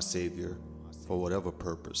 my Savior, for whatever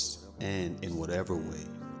purpose and in whatever way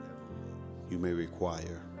you may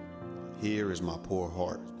require. Here is my poor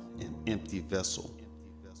heart, an empty vessel.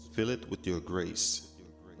 Fill it with your grace.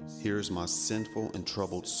 Here is my sinful and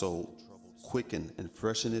troubled soul. Quicken and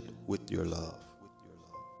freshen it with your love.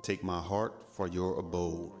 Take my heart for your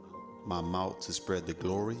abode, my mouth to spread the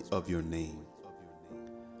glory of your name,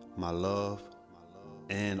 my love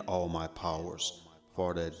and all my powers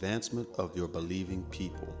for the advancement of your believing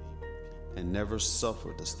people, and never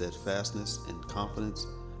suffer the steadfastness and confidence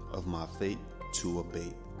of my faith to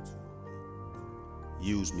abate.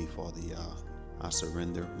 Use me, Father Yah. I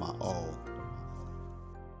surrender my all.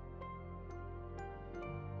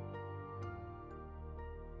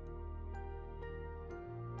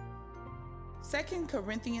 Second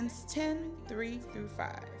Corinthians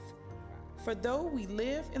 10:3-5. For though we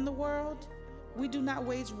live in the world, we do not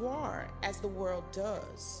wage war as the world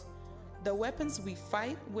does. The weapons we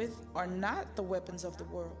fight with are not the weapons of the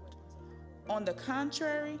world. On the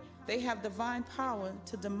contrary, they have divine power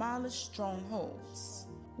to demolish strongholds.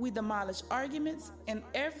 We demolish arguments and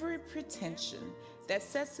every pretension that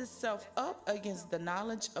sets itself up against the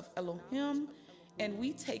knowledge of Elohim, and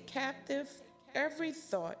we take captive every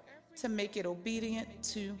thought to make it obedient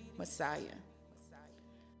to Messiah.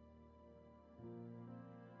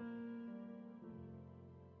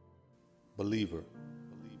 Believer,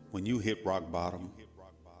 when you hit rock bottom,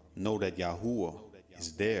 know that Yahuwah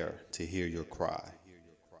is there to hear your cry.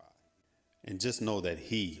 And just know that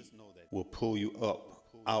He will pull you up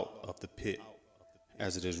out of the pit,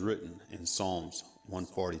 as it is written in Psalms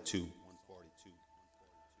 142.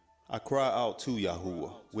 I cry out to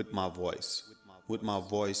Yahuwah with my voice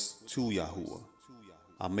to Yahuwah.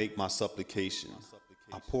 I make my supplication.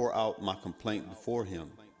 I pour out my complaint before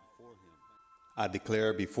Him. I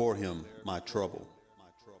declare before Him my trouble.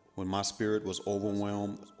 When my spirit was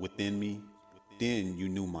overwhelmed within me, then you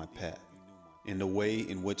knew my path. In the way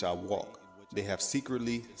in which I walk, they have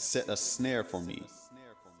secretly set a snare for me.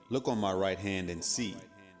 Look on my right hand and see,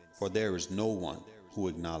 for there is no one who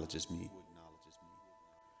acknowledges me.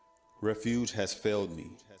 Refuge has failed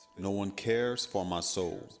me. No one cares for my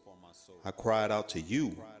soul. I cried out to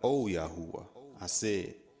you, O Yahuwah. I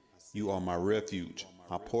said, you are my refuge,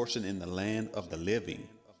 my portion in the land of the living.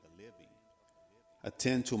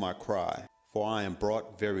 Attend to my cry, for I am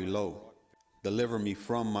brought very low. Deliver me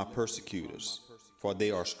from my persecutors, for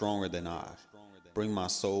they are stronger than I. Bring my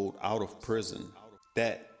soul out of prison,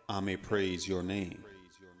 that I may praise your name.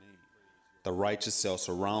 The righteous shall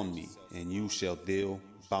surround me, and you shall deal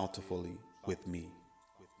bountifully with me.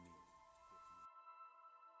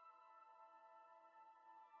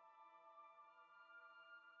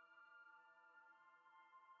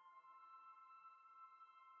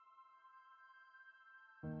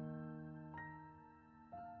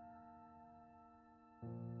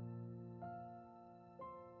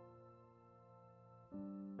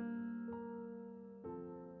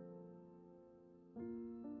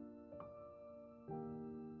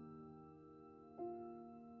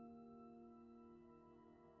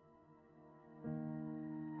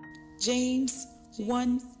 James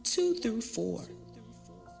 1:2-4.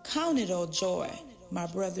 Count it all joy, my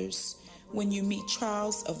brothers, when you meet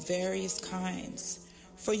trials of various kinds,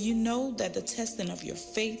 for you know that the testing of your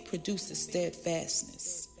faith produces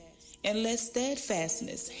steadfastness. And let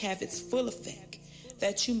steadfastness have its full effect,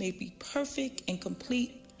 that you may be perfect and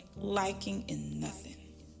complete, lacking in nothing.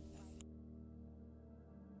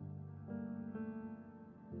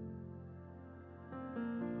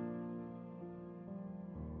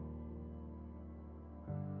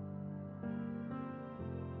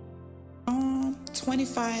 Psalm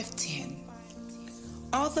 25:10.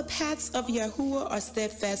 All the paths of Yahuwah are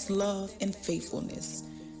steadfast love and faithfulness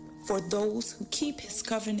for those who keep his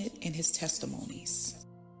covenant and his testimonies.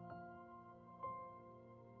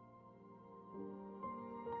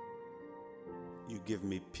 You give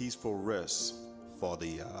me peaceful rest, Father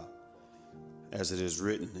Yah, as it is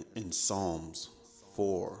written in Psalms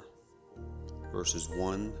 4, verses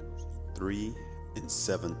 1, 3, and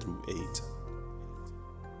 7 through 8.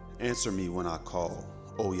 Answer me when I call,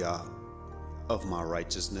 O Yah, of my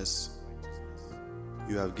righteousness.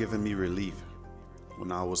 You have given me relief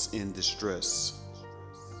when I was in distress.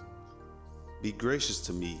 Be gracious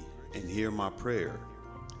to me and hear my prayer.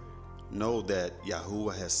 Know that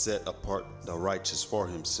Yahuwah has set apart the righteous for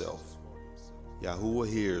himself. Yahuwah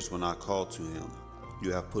hears when I call to him.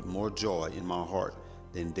 You have put more joy in my heart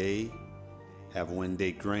than they have when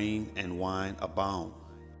they grain and wine abound.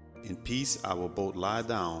 In peace I will both lie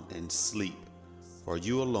down and sleep, for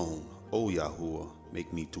you alone, O Yahuwah,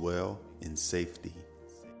 make me dwell in safety.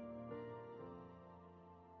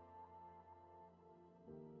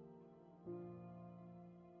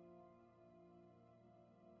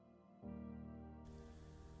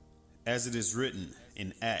 As it is written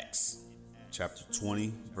in Acts, chapter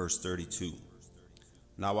 20, verse 32.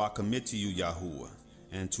 Now I commit to you, Yahuwah,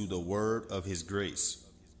 and to the word of his grace,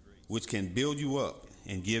 which can build you up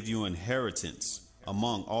and give you inheritance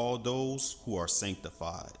among all those who are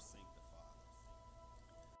sanctified.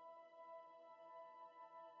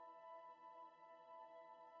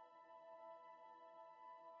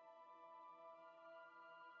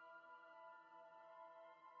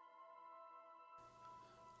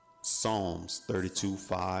 Psalms 32,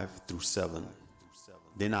 5 through 7.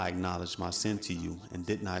 Then I acknowledged my sin to you and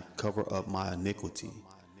did not cover up my iniquity.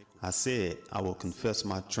 I said, I will confess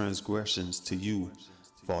my transgressions to you,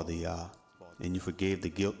 Father Yah, and you forgave the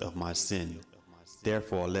guilt of my sin.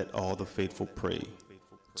 Therefore let all the faithful pray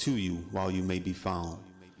to you while you may be found.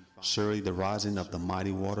 Surely the rising of the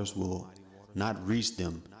mighty waters will not reach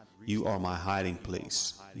them. You are my hiding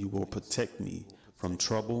place. You will protect me from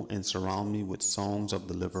trouble and surround me with songs of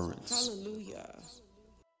deliverance. Hallelujah.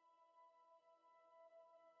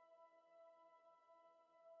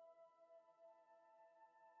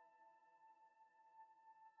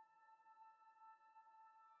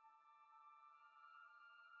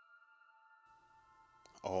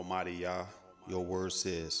 Almighty Yah, your word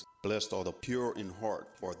says, blessed are the pure in heart,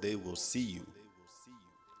 for they will see you.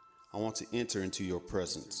 I want to enter into your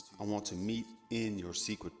presence. I want to meet in your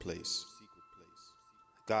secret place.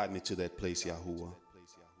 Guide me to that place, Yahuwah,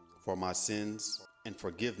 for my sins, and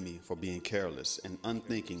forgive me for being careless and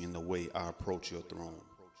unthinking in the way I approach your throne.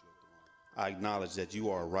 I acknowledge that you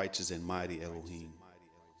are righteous and mighty Elohim.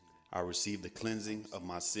 I receive the cleansing of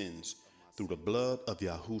my sins through the blood of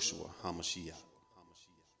Yahushua HaMashiach.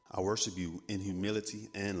 I worship you in humility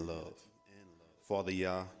and love. Father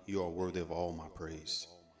Yah, you are worthy of all my praise.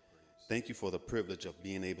 Thank you for the privilege of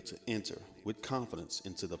being able to enter with confidence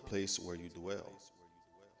into the place where you dwell,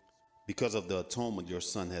 because of the atonement your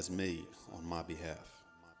Son has made on my behalf.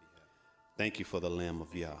 Thank you for the Lamb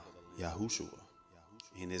of Yah, Yahushua.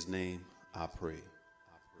 In his name I pray.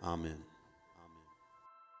 Amen.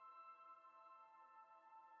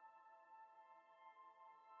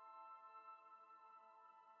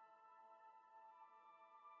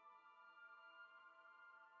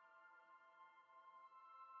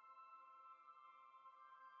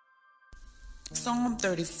 Psalm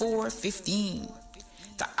 34:15.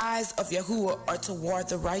 The eyes of Yahuwah are toward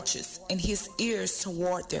the righteous, and his ears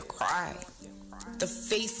toward their cry. The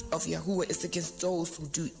face of Yahuwah is against those who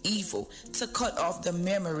do evil, to cut off the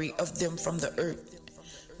memory of them from the earth.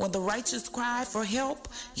 When the righteous cry for help,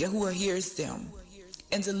 Yahuwah hears them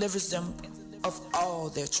and delivers them of all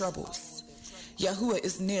their troubles. Yahuwah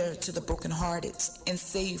is near to the brokenhearted and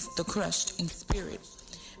saves the crushed in spirit.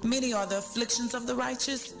 Many are the afflictions of the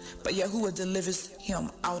righteous, but Yahuwah delivers him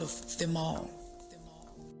out of them all.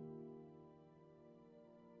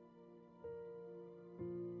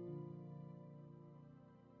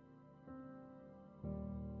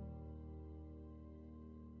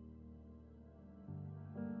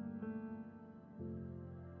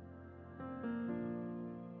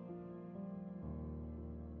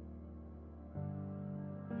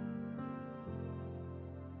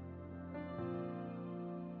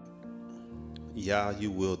 Yah, you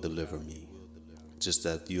will deliver me, just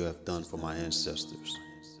as you have done for my ancestors,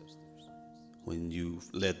 when you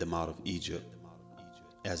led them out of Egypt,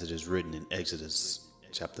 as it is written in Exodus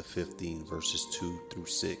chapter 15, verses 2 through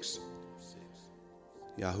 6.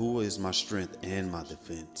 Yahuwah is my strength and my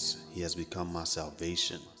defense. He has become my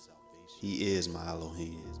salvation. He is my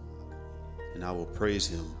Elohim, and I will praise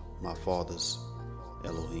him, my father's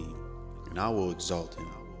Elohim, and I will exalt him.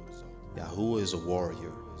 Yahuwah is a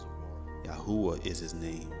warrior. Yahuwah is his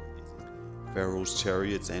name. Pharaoh's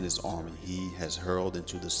chariots and his army he has hurled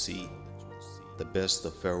into the sea. The best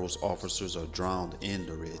of Pharaoh's officers are drowned in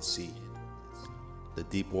the Red Sea. The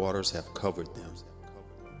deep waters have covered them.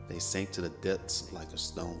 They sank to the depths like a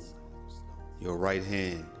stone. Your right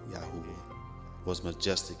hand, Yahuwah, was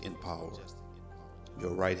majestic in power.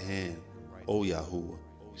 Your right hand, O Yahuwah,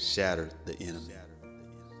 shattered the enemy.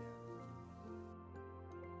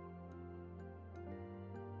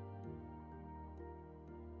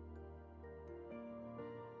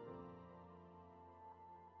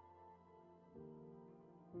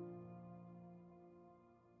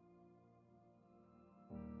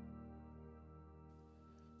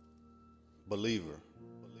 Believer,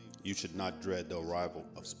 you should not dread the arrival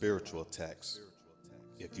of spiritual attacks.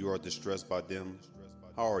 If you are distressed by them,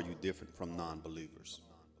 how are you different from non-believers?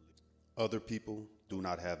 Other people do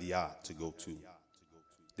not have Yah to go to.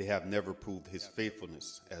 They have never proved his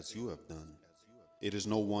faithfulness as you have done. It is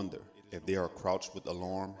no wonder if they are crouched with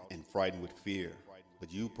alarm and frightened with fear,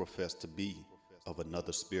 but you profess to be of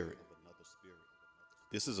another spirit.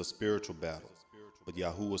 This is a spiritual battle, but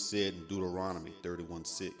Yahuwah said in Deuteronomy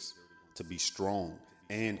 31:6, to be strong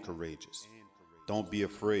and courageous. Don't be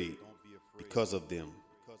afraid because of them,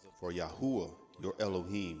 for Yahuwah, your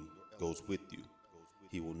Elohim, goes with you.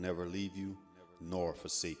 He will never leave you nor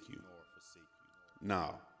forsake you.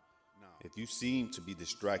 Now, if you seem to be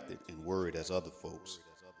distracted and worried as other folks,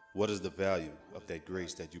 what is the value of that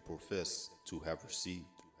grace that you profess to have received?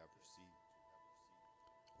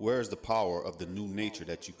 Where is the power of the new nature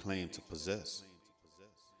that you claim to possess?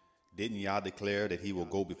 Didn't Yah declare that he will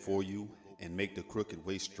go before you and make the crooked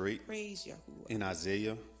way straight? Praise Yahuwah. In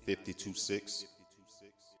Isaiah 52:6.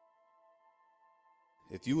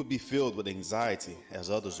 If you would be filled with anxiety as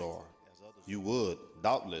others are, you would,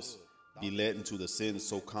 doubtless, be led into the sins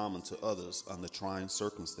so common to others under trying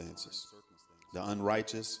circumstances. The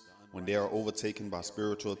unrighteous, when they are overtaken by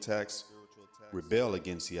spiritual attacks, rebel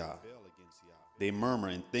against Yah. They murmur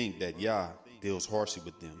and think that Yah deals harshly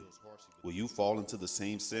with them. Will you fall into the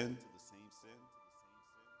same sin?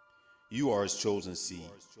 You are his chosen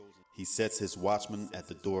seed. He sets his watchmen at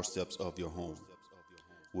the doorsteps of your home.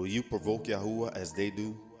 Will you provoke Yahuwah as they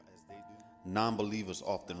do? Non-believers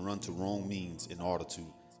often run to wrong means in order to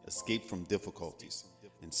escape from difficulties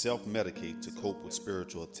and self-medicate to cope with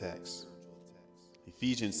spiritual attacks.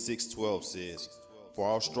 Ephesians 6:12 says, for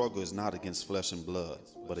our struggle is not against flesh and blood,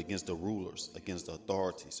 but against the rulers, against the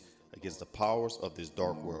authorities, against the powers of this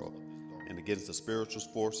dark world, and against the spiritual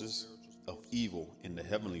forces of evil in the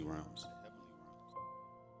heavenly realms.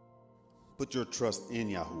 Put your trust in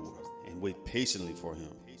Yahuwah and wait patiently for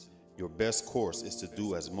him. Your best course is to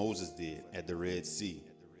do as Moses did at the Red Sea.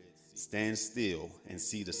 Stand still and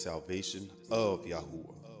see the salvation of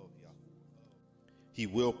Yahuwah. He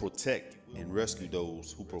will protect and rescue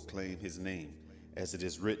those who proclaim his name, as it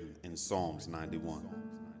is written in Psalms 91.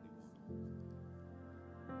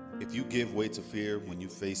 If you give way to fear when you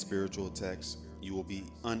face spiritual attacks, you will be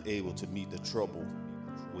unable to meet the trouble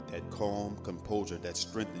with that calm composure that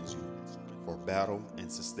strengthens you for battle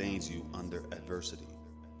and sustains you under adversity.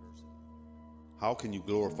 How can you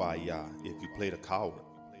glorify Yah if you play the coward?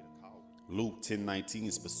 Luke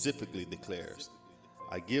 10:19 specifically declares,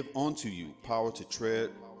 I give unto you power to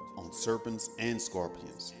tread on serpents and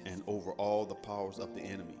scorpions, and over all the powers of the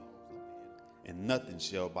enemy, and nothing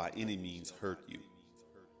shall by any means hurt you.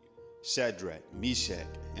 Shadrach, Meshach,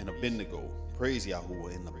 and Abednego praised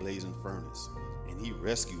Yahuwah in the blazing furnace, and he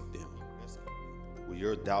rescued them. Will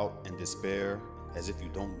your doubt and despair, as if you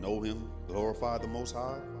don't know him, glorify the Most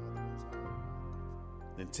High?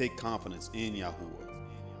 Then take confidence in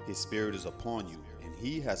Yahuwah. His Spirit is upon you, and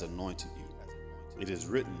he has anointed you. It is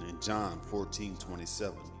written in John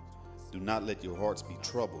 14:27, do not let your hearts be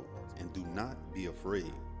troubled, and do not be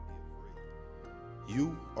afraid.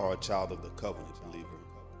 You are a child of the covenant, believer.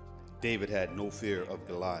 David had no fear of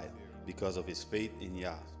Goliath because of his faith in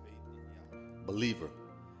Yah. Believer,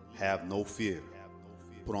 have no fear.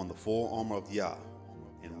 Put on the full armor of Yah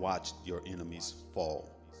and watch your enemies fall.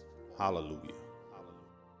 Hallelujah.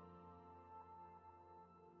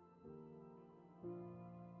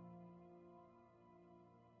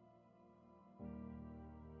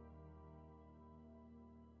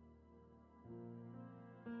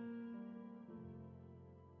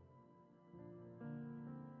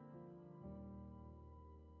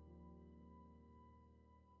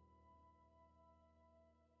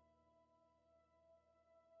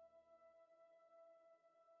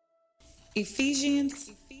 Ephesians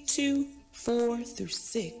 2 4 through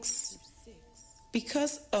 6.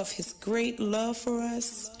 Because of his great love for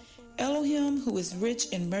us, Elohim, who is rich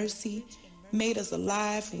in mercy, made us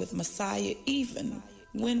alive with Messiah even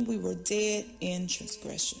when we were dead in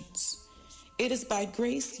transgressions. It is by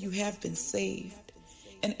grace you have been saved.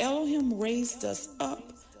 And Elohim raised us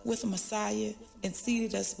up with Messiah and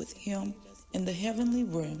seated us with him in the heavenly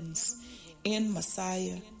realms in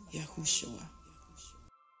Messiah Yahuwah.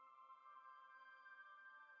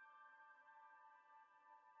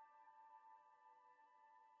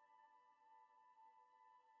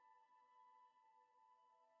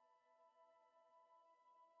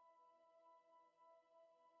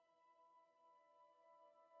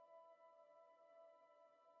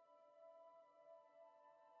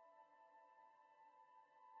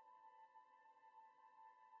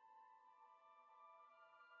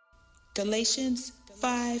 Galatians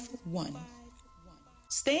 5:1.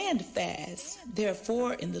 Stand fast,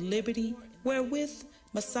 therefore, in the liberty wherewith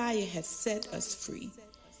Messiah hath set us free,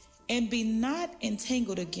 and be not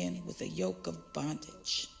entangled again with a yoke of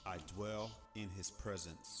bondage. I dwell in his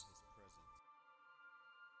presence.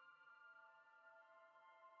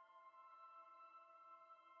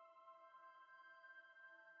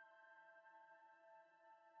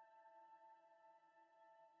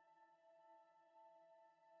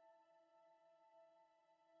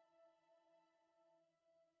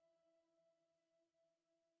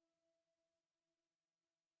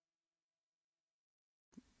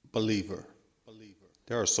 Believer,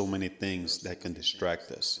 there are so many things that can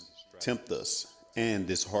distract us, tempt us, and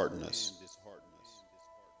dishearten us.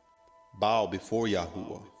 Bow before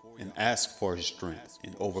Yahuwah and ask for his strength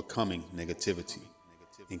in overcoming negativity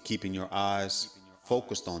and keeping your eyes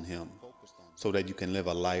focused on him so that you can live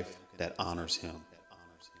a life that honors him.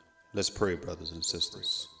 Let's pray, brothers and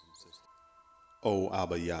sisters. O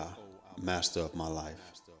Abba Yah, Master of my life,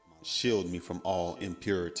 shield me from all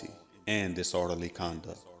impurity and disorderly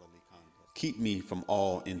conduct. Keep me from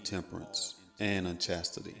all intemperance and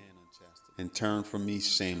unchastity, and turn from me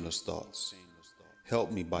shameless thoughts.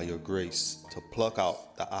 Help me by your grace to pluck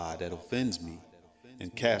out the eye that offends me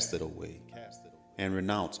and cast it away, and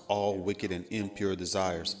renounce all wicked and impure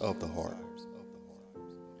desires of the heart.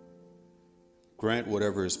 Grant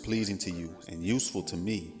whatever is pleasing to you and useful to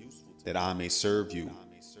me, that I may serve you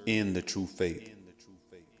in the true faith.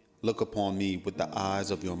 Look upon me with the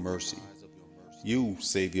eyes of your mercy, you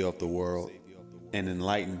Savior of the world, and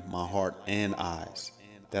enlighten my heart and eyes,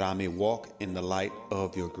 that I may walk in the light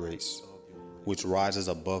of your grace, which rises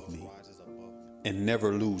above me, and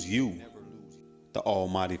never lose you, the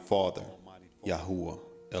Almighty Father, Yahuwah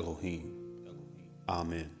Elohim.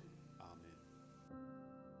 Amen.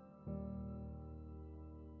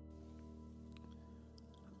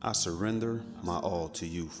 I surrender my all to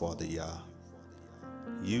you, Father Yah.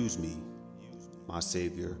 Use me, my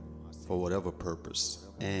Savior, for whatever purpose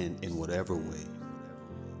and in whatever way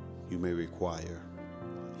you may require.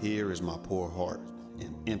 Here is my poor heart,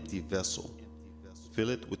 an empty vessel. Fill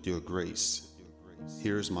it with your grace.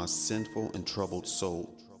 Here is my sinful and troubled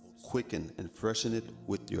soul. Quicken and freshen it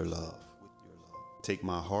with your love. Take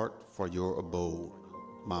my heart for your abode,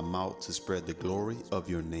 my mouth to spread the glory of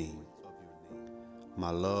your name, my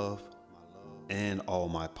love and all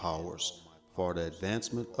my powers for the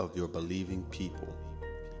advancement of your believing people,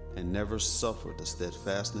 and never suffer the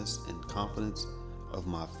steadfastness and confidence of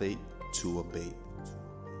my faith to abate.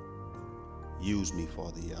 Use me,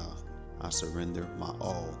 Father Yah. I surrender my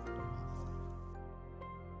all.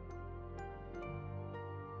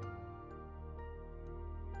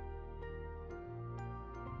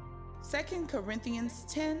 Second Corinthians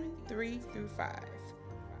 10:3 through 5.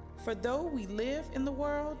 For though we live in the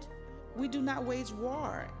world, we do not wage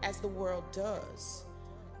war as the world does.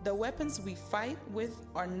 The weapons we fight with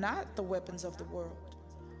are not the weapons of the world.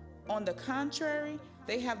 On the contrary,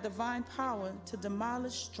 they have divine power to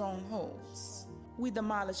demolish strongholds. We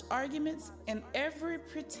demolish arguments and every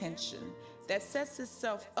pretension that sets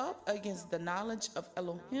itself up against the knowledge of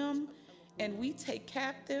Elohim, and we take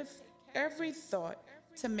captive every thought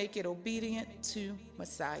to make it obedient to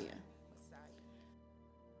Messiah.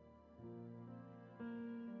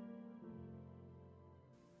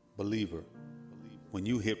 Believer, when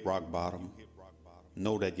you hit rock bottom,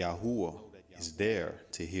 know that Yahuwah is there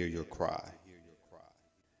to hear your cry.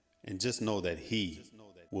 And just know that he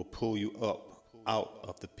will pull you up out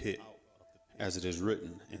of the pit, as it is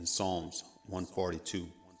written in Psalms 142.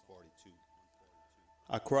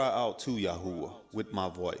 I cry out to Yahuwah with my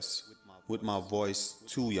voice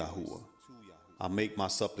to Yahuwah. I make my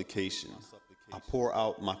supplication. I pour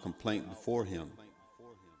out my complaint before him.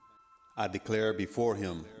 I declare before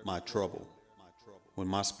him my trouble. When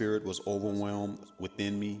my spirit was overwhelmed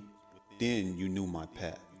within me, then you knew my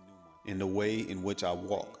path. In the way in which I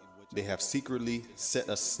walk, they have secretly set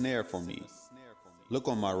a snare for me. Look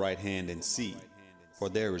on my right hand and see, for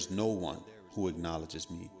there is no one who acknowledges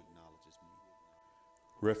me.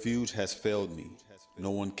 Refuge has failed me.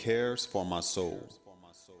 No one cares for my soul.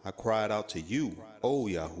 I cried out to you, O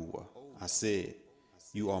Yahuwah. I said,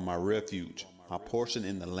 you are my refuge, my portion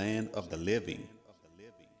in the land of the living.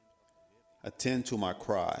 Attend to my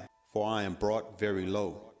cry, for I am brought very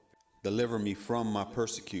low. Deliver me from my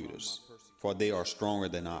persecutors, for they are stronger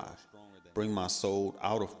than I. Bring my soul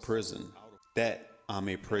out of prison, that I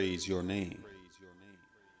may praise your name.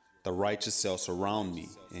 The righteous shall surround me,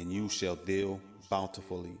 and you shall deal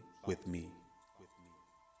bountifully with me.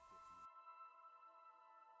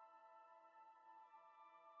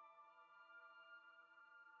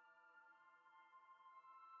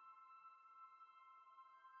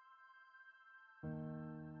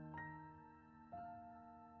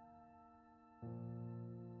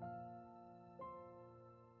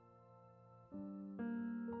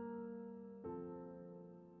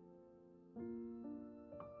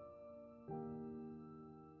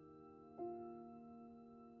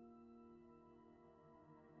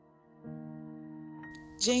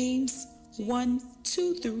 James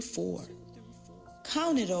 1:2-4.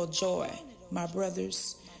 Count it all joy, my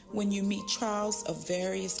brothers, when you meet trials of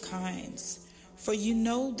various kinds, for you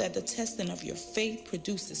know that the testing of your faith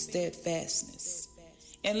produces steadfastness.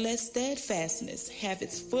 And let steadfastness have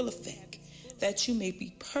its full effect, that you may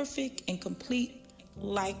be perfect and complete,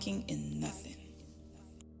 lacking in nothing.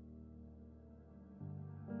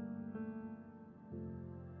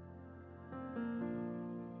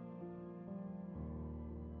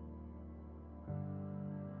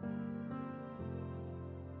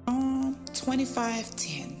 Psalm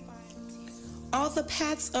 25:10. All the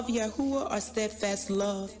paths of Yahuwah are steadfast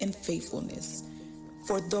love and faithfulness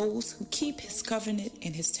for those who keep his covenant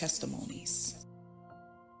and his testimonies.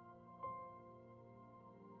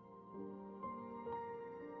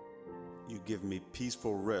 You give me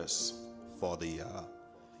peaceful rest, Father Yah,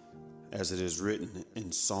 as it is written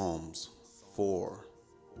in Psalms 4,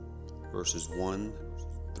 verses 1,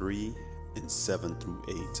 3, and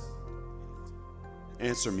 7-8.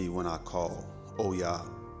 Answer me when I call, O Yah,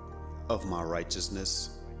 of my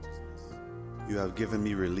righteousness. You have given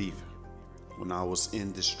me relief when I was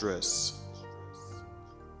in distress.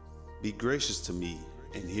 Be gracious to me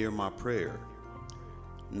and hear my prayer.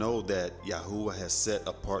 Know that Yahuwah has set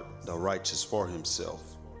apart the righteous for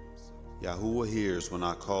himself. Yahuwah hears when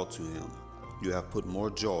I call to him. You have put more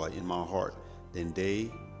joy in my heart than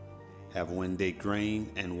they have when they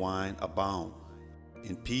grain and wine abound.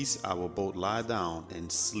 In peace I will both lie down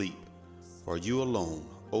and sleep, for you alone,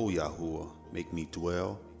 O Yahuwah, make me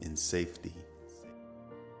dwell in safety.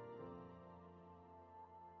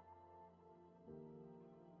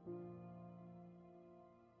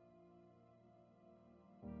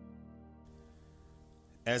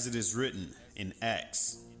 As it is written in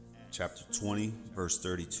Acts chapter 20, verse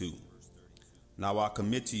 32. Now I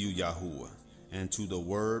commit to you, Yahuwah, and to the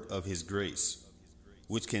word of his grace,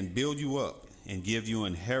 which can build you up and give you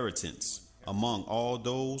inheritance among all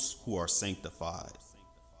those who are sanctified.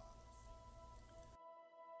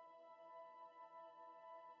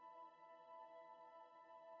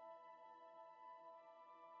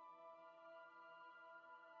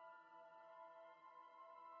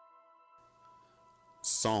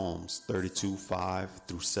 Psalms 32,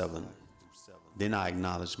 5-7. Then I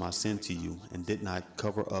acknowledged my sin to you and did not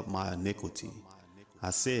cover up my iniquity.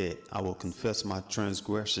 I said, I will confess my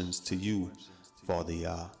transgressions to you, Father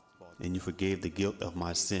Yah, and you forgave the guilt of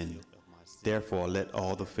my sin. Therefore let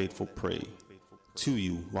all the faithful pray to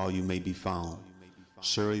you while you may be found.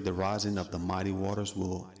 Surely the rising of the mighty waters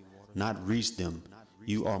will not reach them.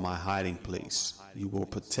 You are my hiding place. You will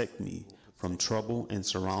protect me from trouble and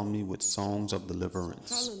surround me with songs of deliverance.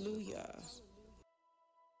 Hallelujah.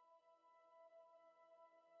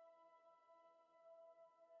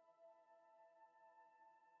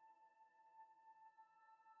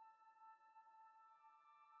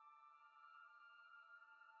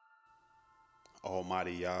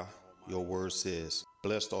 Almighty Yah, your word says,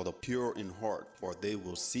 blessed are the pure in heart, for they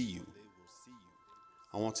will see you.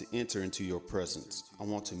 I want to enter into your presence. I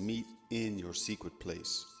want to meet in your secret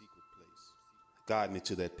place. Guide me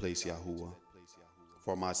to that place, Yahuwah,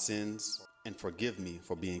 for my sins, and forgive me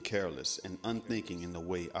for being careless and unthinking in the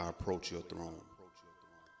way I approach your throne.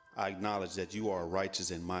 I acknowledge that you are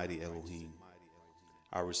righteous and mighty Elohim.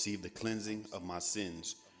 I receive the cleansing of my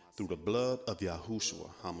sins through the blood of Yahushua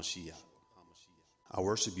HaMashiach. I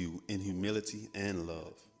worship you in humility and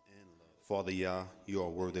love. Father Yah, you are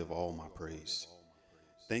worthy of all my praise.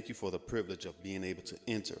 Thank you for the privilege of being able to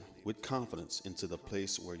enter with confidence into the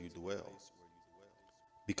place where you dwell,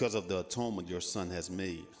 because of the atonement your Son has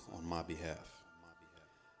made on my behalf.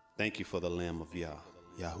 Thank you for the Lamb of Yah,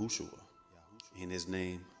 YAHUAH. In his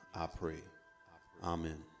name I pray.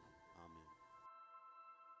 Amen.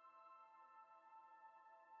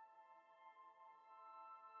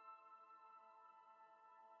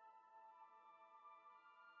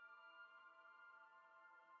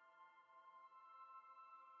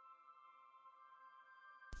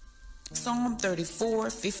 Psalm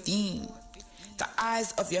 34:15. The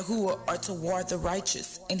eyes of Yahuwah are toward the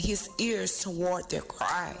righteous, and his ears toward their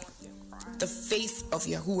cry. The face of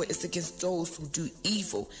Yahuwah is against those who do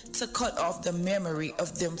evil, to cut off the memory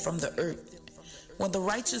of them from the earth. When the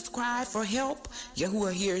righteous cry for help,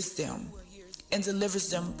 Yahuwah hears them and delivers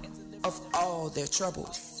them of all their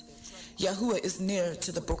troubles. Yahuwah is near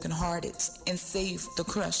to the brokenhearted and save the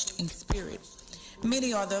crushed in spirit.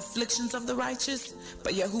 Many are the afflictions of the righteous,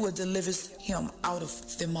 but Yahuwah delivers him out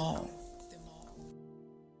of them all.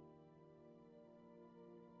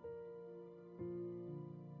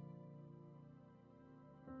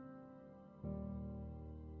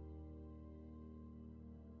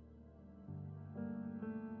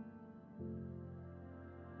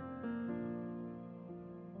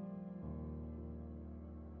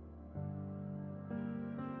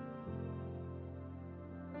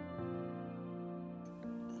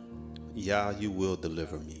 Yah, you will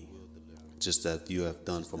deliver me, just as you have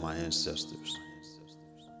done for my ancestors,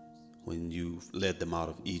 when you led them out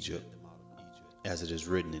of Egypt, as it is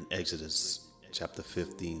written in Exodus chapter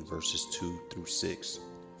 15, verses 2 through 6.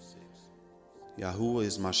 Yahuwah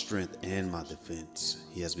is my strength and my defense.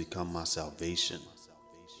 He has become my salvation.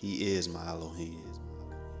 He is my Elohim,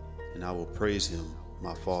 and I will praise him,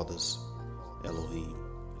 my father's Elohim,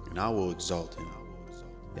 and I will exalt him.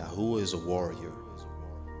 Yahuwah is a warrior.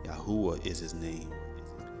 Yahuwah is his name.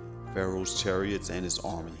 Pharaoh's chariots and his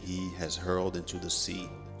army he has hurled into the sea.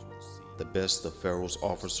 The best of Pharaoh's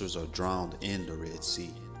officers are drowned in the Red Sea.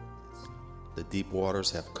 The deep waters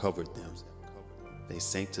have covered them. They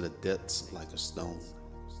sank to the depths like a stone.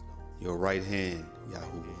 Your right hand,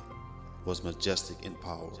 Yahuwah, was majestic in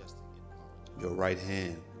power. Your right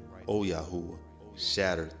hand, O Yahuwah,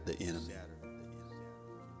 shattered the enemy.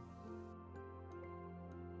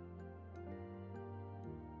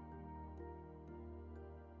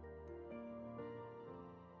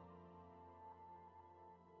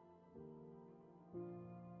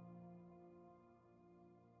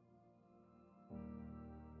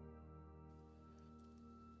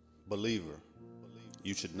 Believer,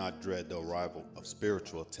 you should not dread the arrival of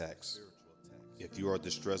spiritual attacks. If you are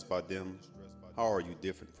distressed by them, how are you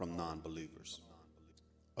different from non-believers?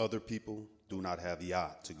 Other people do not have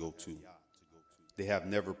Yah to go to. They have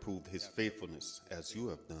never proved his faithfulness as you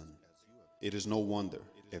have done. It is no wonder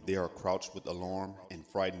if they are crouched with alarm and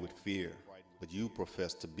frightened with fear, but you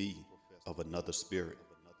profess to be of another spirit.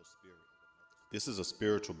 This is a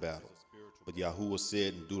spiritual battle, but Yahuwah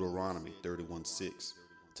said in Deuteronomy 31:6,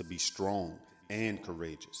 to be strong and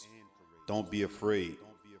courageous. Don't be afraid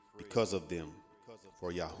because of them,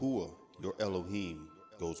 for Yahuwah, your Elohim,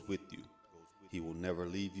 goes with you. He will never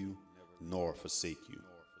leave you nor forsake you.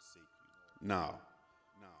 Now,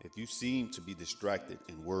 if you seem to be distracted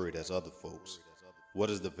and worried as other folks, what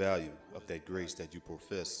is the value of that grace that you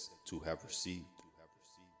profess to have received?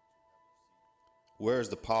 Where is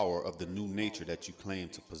the power of the new nature that you claim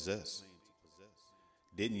to possess?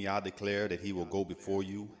 Didn't Yah declare that he will go before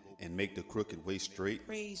you and make the crooked way straight?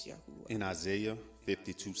 Praise Yahuwah. In Isaiah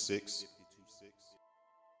 52:6.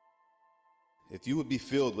 If you would be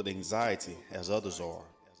filled with anxiety as others are,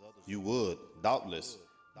 you would, doubtless,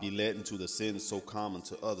 be led into the sins so common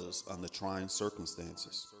to others under trying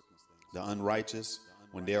circumstances. The unrighteous,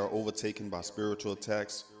 when they are overtaken by spiritual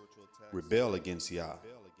attacks, rebel against Yah.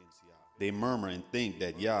 They murmur and think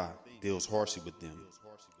that Yah deals harshly with them.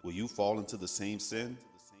 Will you fall into the same sin?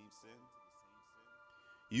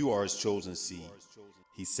 You are his chosen seed.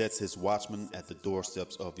 He sets his watchmen at the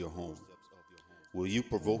doorsteps of your home. Will you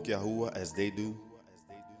provoke Yahuwah as they do?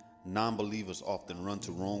 Non-believers often run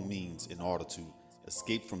to wrong means in order to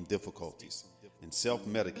escape from difficulties and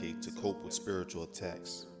self-medicate to cope with spiritual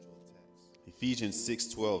attacks. Ephesians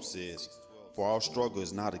 6:12 says, for our struggle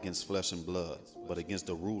is not against flesh and blood, but against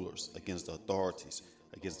the rulers, against the authorities,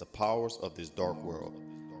 against the powers of this dark world,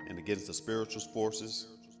 and against the spiritual forces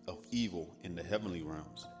of evil in the heavenly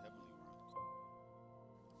realms.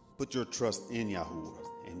 Put your trust in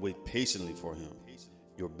Yahuwah and wait patiently for him.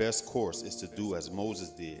 Your best course is to do as Moses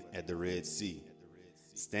did at the Red Sea.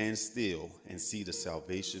 stand still and see the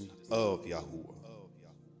salvation of Yahuwah.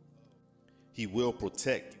 He will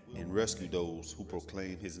protect and rescue those who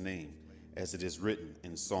proclaim his name, as it is written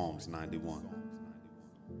in Psalms 91.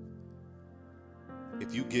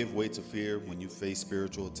 If you give way to fear when you face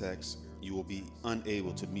spiritual attacks, you will be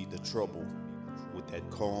unable to meet the trouble with that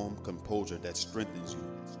calm composure that strengthens you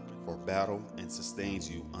for battle and sustains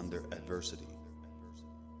you under adversity.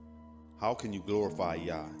 How can you glorify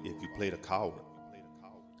Yah if you played a coward?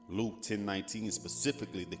 Luke 10:19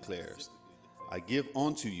 specifically declares, I give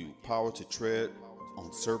unto you power to tread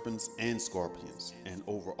on serpents and scorpions, and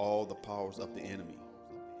over all the powers of the enemy,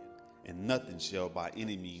 and nothing shall by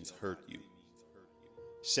any means hurt you.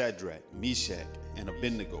 Shadrach, Meshach, and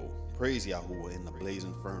Abednego praised Yahuwah in the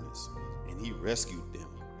blazing furnace, and he rescued them.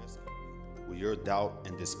 Will your doubt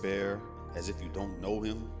and despair, as if you don't know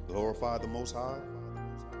him, glorify the Most High?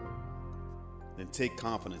 Then take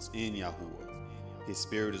confidence in Yahuwah. His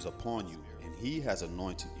Spirit is upon you, and he has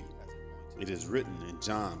anointed you. It is written in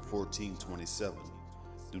John 14:27,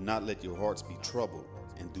 do not let your hearts be troubled,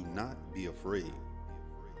 and do not be afraid.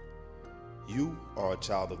 You are a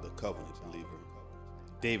child of the covenant, believer.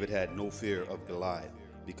 David had no fear of Goliath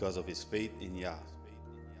because of his faith in Yah.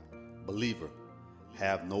 Believer,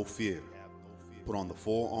 have no fear. Put on the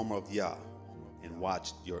full armor of Yah and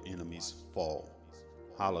watch your enemies fall.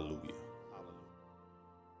 Hallelujah.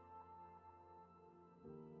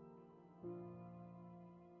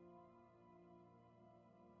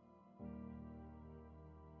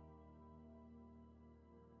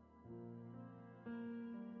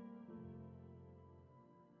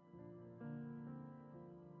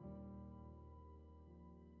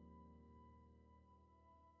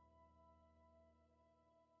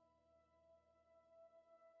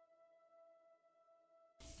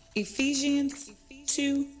 Ephesians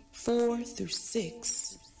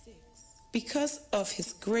 2:4-6. Because of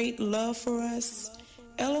his great love for us,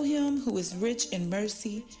 Elohim, who is rich in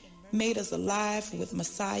mercy, made us alive with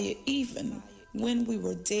Messiah even when we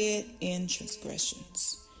were dead in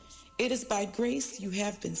transgressions. It is by grace you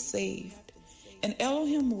have been saved. And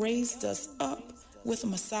Elohim raised us up with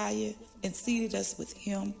Messiah and seated us with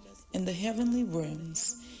him in the heavenly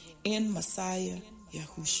realms in Messiah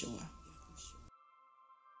Yahuwah.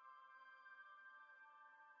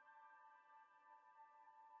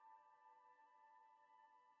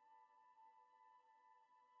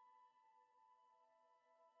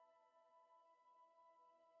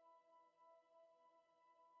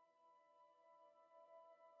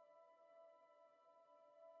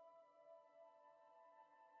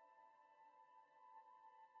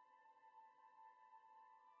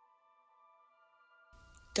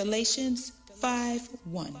 Galatians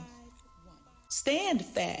 5:1. Stand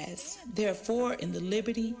fast, therefore, in the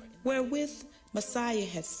liberty wherewith Messiah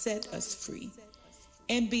has set us free,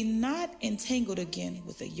 and be not entangled again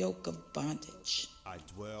with a yoke of bondage. I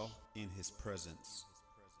dwell in his presence.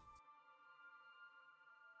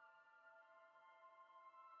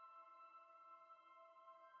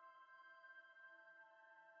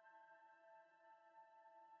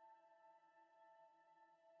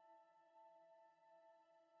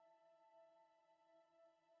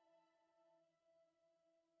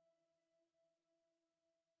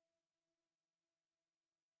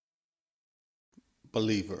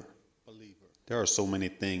 Believer, there are so many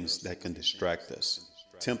things that can distract us,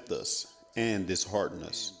 tempt us, and dishearten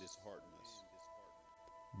us.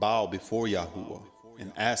 Bow before Yahuwah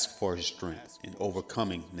and ask for his strength in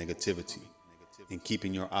overcoming negativity and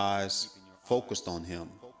keeping your eyes focused on him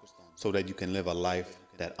so that you can live a life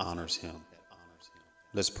that honors him.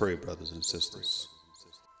 Let's pray, brothers and sisters.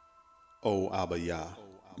 O Abba Yah,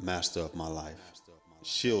 Master of my life,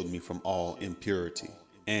 shield me from all impurity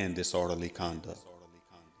and disorderly conduct.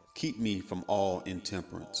 Keep me from all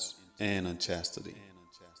intemperance and unchastity,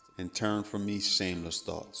 and turn from me shameless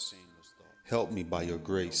thoughts. Help me by your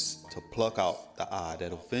grace to pluck out the eye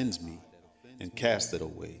that offends me and cast it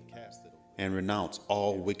away, and renounce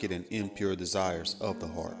all wicked and impure desires of the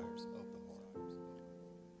heart.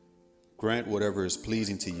 Grant whatever is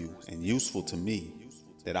pleasing to you and useful to me,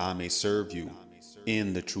 that I may serve you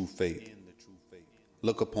in the true faith.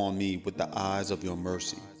 Look upon me with the eyes of your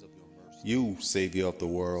mercy, you Savior of the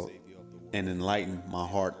world, and enlighten my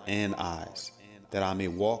heart and eyes, that I may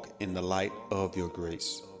walk in the light of your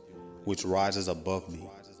grace, which rises above me,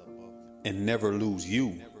 and never lose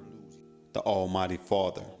you, the Almighty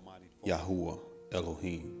Father, Yahuwah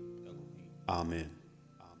Elohim. Amen.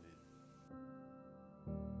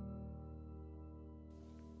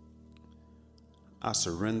 I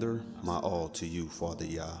surrender my all to you, Father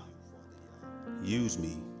Yah. Use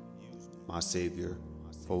me, my Savior,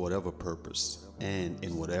 for whatever purpose and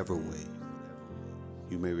in whatever way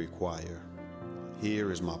you may require. Here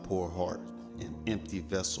is my poor heart, an empty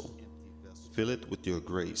vessel. Fill it with your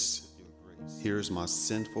grace. Here is my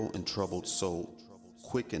sinful and troubled soul.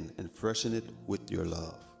 Quicken and freshen it with your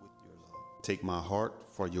love. Take my heart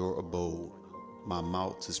for your abode, my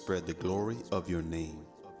mouth to spread the glory of your name,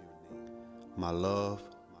 my love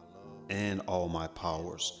and all my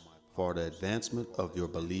powers for the advancement of your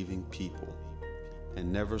believing people, and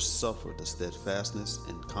never suffer the steadfastness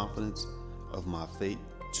and confidence of my faith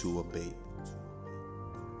to abate.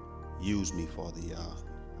 Use me, Father Yah.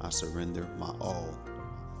 I surrender my all.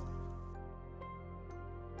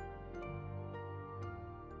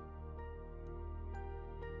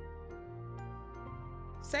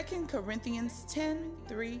 Second Corinthians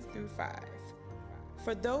 10:3-5.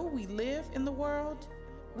 For though we live in the world,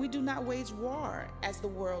 we do not wage war as the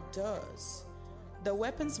world does. The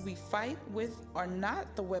weapons we fight with are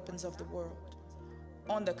not the weapons of the world.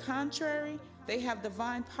 On the contrary, they have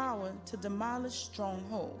divine power to demolish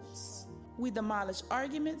strongholds. We demolish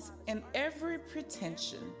arguments and every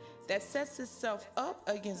pretension that sets itself up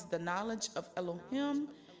against the knowledge of Elohim,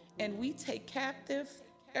 and we take captive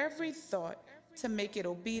every thought to make it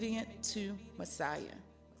obedient to Messiah.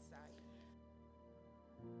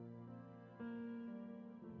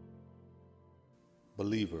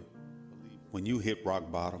 Believer, when you hit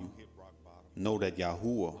rock bottom, know that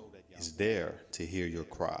Yahuwah is there to hear your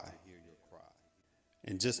cry.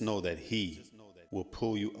 And just know that He will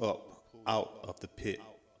pull you up out of the pit,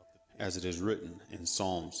 as it is written in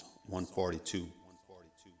Psalms 142.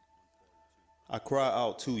 I cry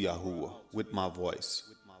out to Yahuwah with my voice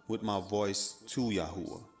to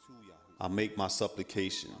Yahuwah. I make my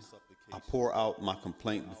supplication. I pour out my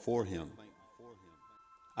complaint before Him.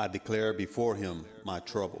 I declare before Him my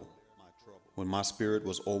trouble. When my spirit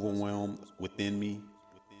was overwhelmed within me,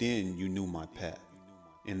 then you knew my path.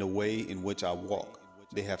 In the way in which I walk,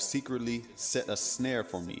 they have secretly set a snare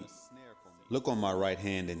for me. Look on my right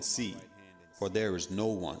hand and see, for there is no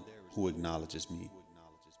one who acknowledges me.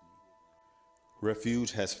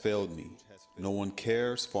 Refuge has failed me. No one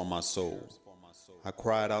cares for my soul. I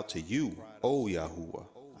cried out to you, O Yahuwah.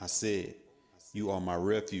 I said, you are my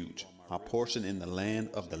refuge, my portion in the land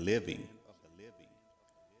of the living.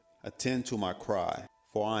 Attend to my cry,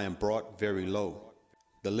 for I am brought very low.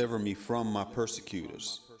 Deliver me from my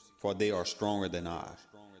persecutors, for they are stronger than I.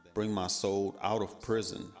 Bring my soul out of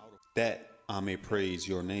prison, that I may praise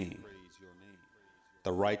your name.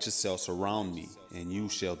 The righteous shall surround me, and you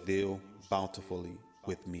shall deal bountifully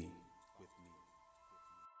with me.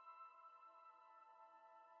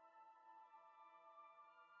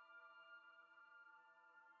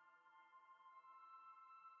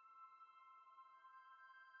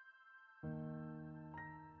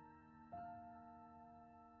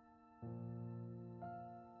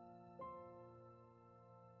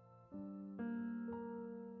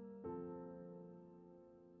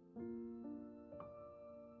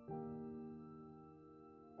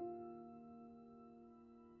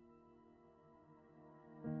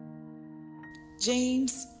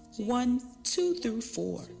 James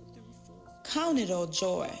 1:2-4. Count it all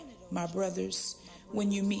joy, my brothers,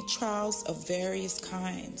 when you meet trials of various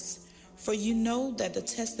kinds, for you know that the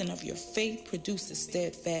testing of your faith produces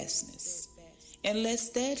steadfastness. And let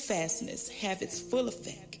steadfastness have its full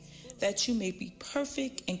effect, that you may be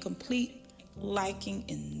perfect and complete, lacking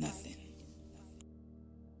in nothing.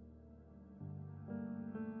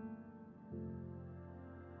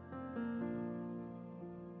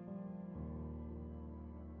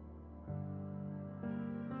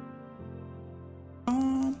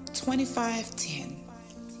 Psalm 25:10.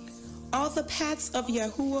 All the paths of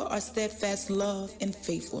Yahuwah are steadfast love and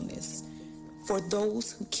faithfulness for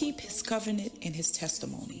those who keep His covenant and His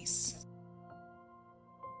testimonies.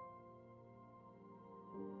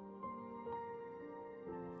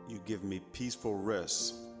 You give me peaceful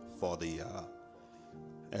rest, Father Yah,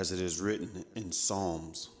 as it is written in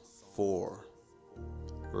Psalms 4,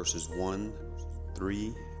 verses 1,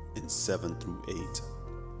 3, and 7-8.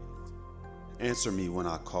 Answer me when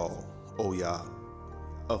I call, O Yah,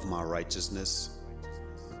 of my righteousness.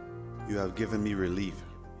 You have given me relief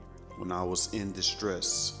when I was in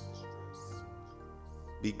distress.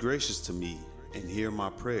 Be gracious to me and hear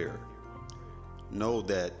my prayer. Know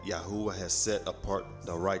that Yahuwah has set apart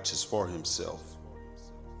the righteous for Himself.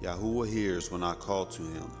 Yahuwah hears when I call to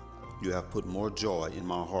Him. You have put more joy in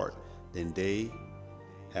my heart than they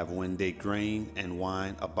have when they grain and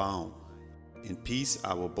wine abound. In peace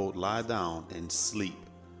I will both lie down and sleep,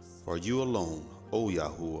 for you alone, O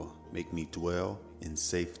Yahuwah, make me dwell in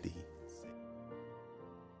safety.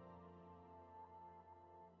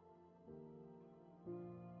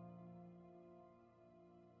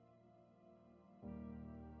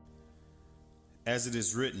 As it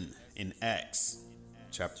is written in Acts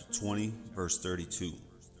chapter 20, verse 32.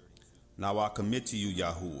 Now I commit to you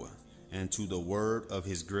Yahuwah, and to the word of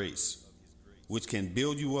his grace, which can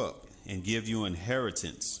build you up and give you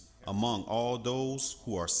inheritance among all those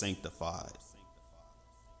who are sanctified.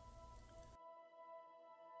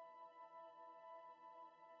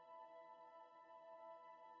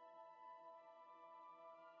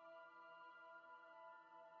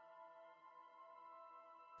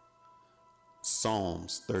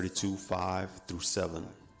 Psalms 32, 5 through 7.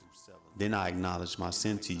 Then I acknowledged my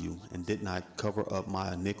sin to you and did not cover up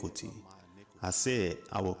my iniquity. I said,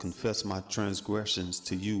 I will confess my transgressions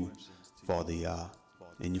to you, Father Yah,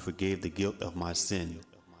 and you forgave the guilt of my sin.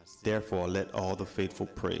 Therefore let all the faithful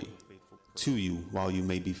pray to you while you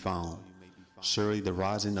may be found. Surely the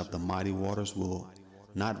rising of the mighty waters will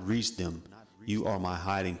not reach them. You are my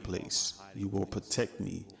hiding place. You will protect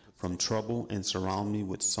me from trouble and surround me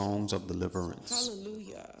with songs of deliverance.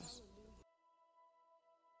 Hallelujah.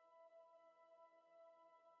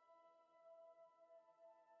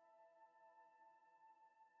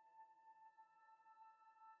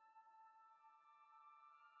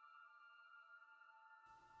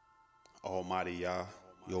 Almighty Yah,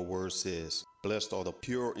 your word says, blessed are the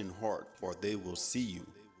pure in heart, for they will see you.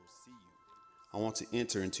 I want to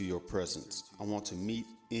enter into your presence. I want to meet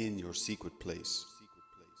in your secret place.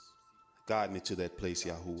 Guide me to that place,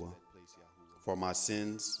 Yahuwah, for my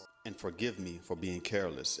sins, and forgive me for being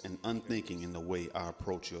careless and unthinking in the way I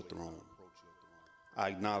approach your throne. I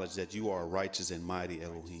acknowledge that you are righteous and mighty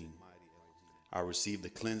Elohim. I receive the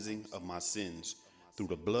cleansing of my sins through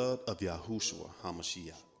the blood of Yahushua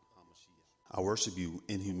HaMashiach. I worship you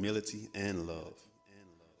in humility and love.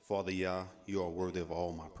 Father Yah, you are worthy of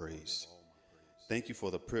all my praise. Thank you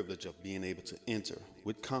for the privilege of being able to enter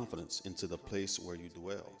with confidence into the place where you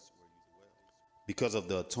dwell, because of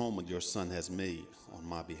the atonement your Son has made on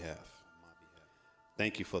my behalf.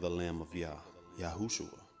 Thank you for the Lamb of Yah,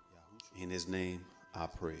 Yahushua. In his name I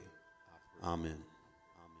pray. Amen.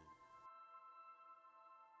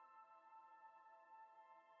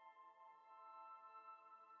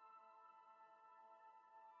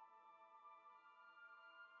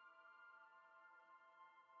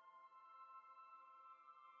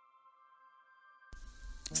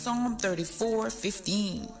 Psalm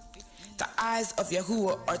 34:15. The eyes of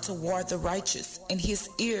Yahuwah are toward the righteous, and his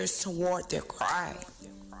ears toward their cry.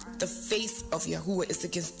 The face of Yahuwah is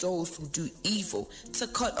against those who do evil, to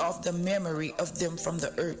cut off the memory of them from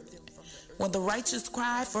the earth. When the righteous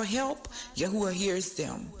cry for help, Yahuwah hears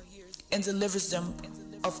them and delivers them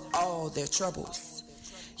of all their troubles.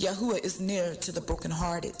 Yahuwah is near to the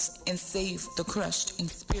brokenhearted and save the crushed in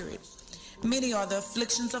spirit. Many are the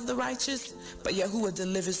afflictions of the righteous, but Yahuwah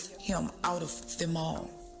delivers him out of them all.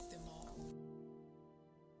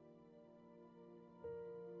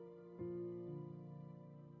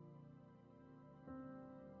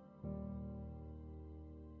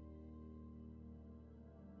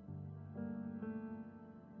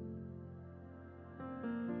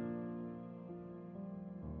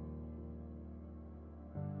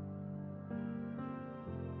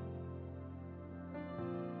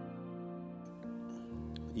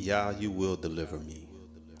 Yah, you will deliver me,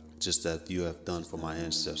 just as you have done for my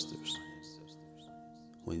ancestors,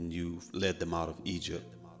 when you led them out of Egypt,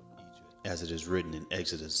 as it is written in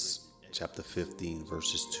Exodus chapter 15,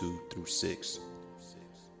 verses 2 through 6.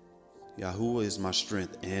 Yahuwah is my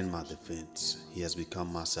strength and my defense. He has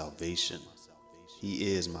become my salvation.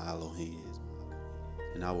 He is my Elohim,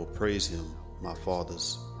 and I will praise him, my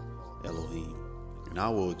father's Elohim, and I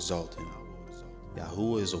will exalt him.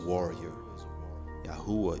 Yahuwah is a warrior.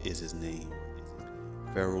 Yahuwah is his name.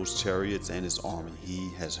 Pharaoh's chariots and his army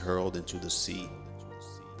he has hurled into the sea.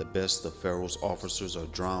 The best of Pharaoh's officers are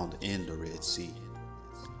drowned in the Red Sea.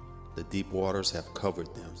 The deep waters have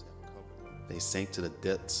covered them. They sank to the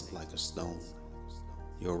depths like a stone.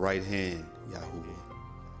 Your right hand,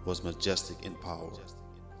 Yahuwah, was majestic in power.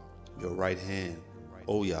 Your right hand,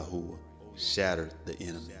 O Yahuwah, shattered the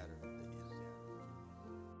enemy.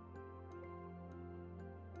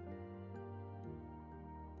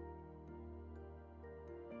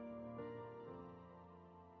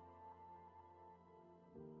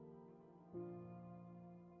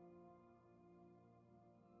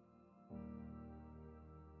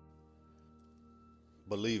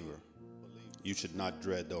 Believer, you should not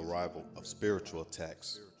dread the arrival of spiritual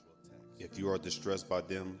attacks. If you are distressed by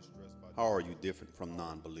them, how are you different from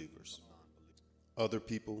non-believers? Other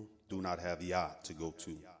people do not have Yah to go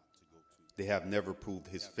to. They have never proved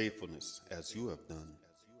his faithfulness as you have done.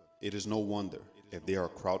 It is no wonder if they are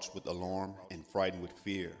crouched with alarm and frightened with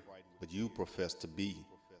fear, but you profess to be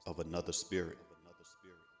of another spirit.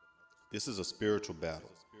 This is a spiritual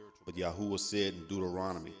battle, but Yahuwah said in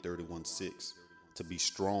Deuteronomy 31:6 to be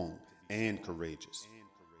strong and courageous.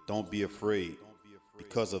 Don't be afraid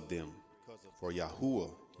because of them, for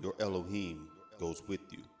Yahuwah, your Elohim, goes with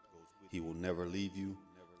you. He will never leave you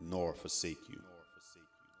nor forsake you.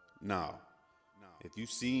 Now, if you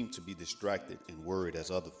seem to be distracted and worried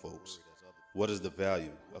as other folks, what is the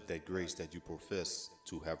value of that grace that you profess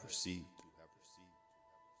to have received?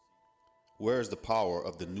 Where is the power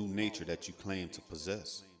of the new nature that you claim to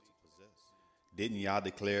possess? Didn't Yah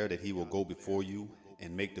declare that he will go before you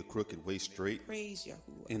and make the crooked way straight? Praise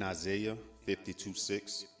Yahuwah. In Isaiah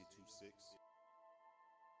 52:6.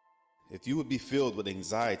 If you would be filled with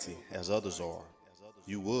anxiety as others are,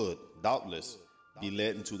 you would, doubtless, be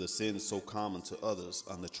led into the sins so common to others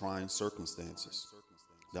under trying circumstances.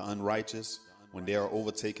 The unrighteous, when they are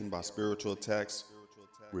overtaken by spiritual attacks,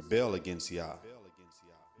 rebel against Yah.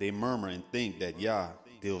 They murmur and think that Yah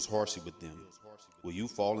deals harshly with them. Will you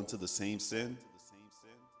fall into the same sin?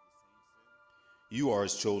 You are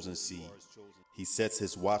his chosen seed. He sets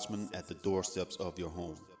his watchmen at the doorsteps of your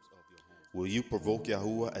home. Will you provoke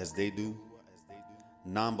Yahuwah as they do?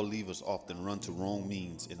 Non-believers often run to wrong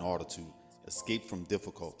means in order to escape from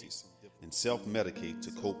difficulties and self-medicate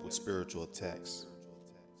to cope with spiritual attacks.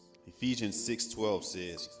 Ephesians 6:12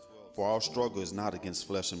 says, "For our struggle is not against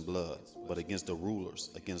flesh and blood, but against the rulers,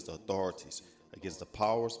 against the authorities, against the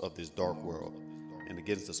powers of this dark world, and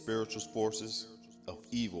against the spiritual forces of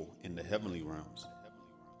evil in the heavenly realms."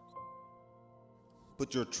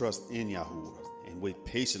 Put your trust in Yahuwah and wait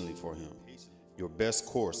patiently for him. Your best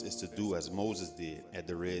course is to do as Moses did at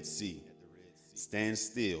the Red Sea. Stand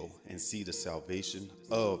still and see the salvation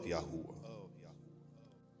of Yahuwah.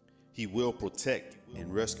 He will protect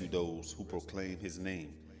and rescue those who proclaim his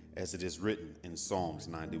name, as it is written in Psalms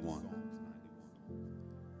 91.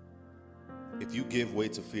 If you give way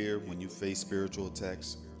to fear when you face spiritual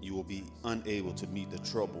attacks, you will be unable to meet the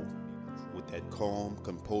trouble with that calm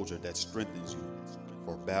composure that strengthens you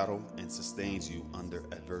for battle and sustains you under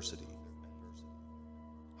adversity.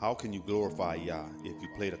 How can you glorify Yah if you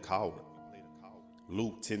play the coward?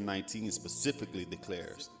 Luke 10:19 specifically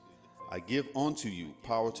declares, "I give unto you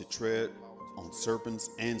power to tread on serpents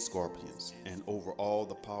and scorpions, and over all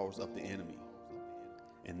the powers of the enemy,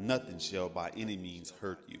 and nothing shall by any means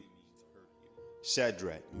hurt you."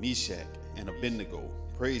 Shadrach, Meshach, and Abednego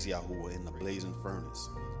praised Yahuwah in the blazing furnace,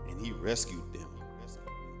 and he rescued them.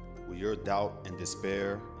 Will your doubt and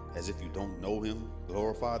despair, as if you don't know him,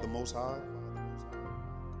 glorify the Most High?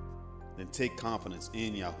 Then take confidence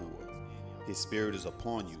in Yahuwah. His Spirit is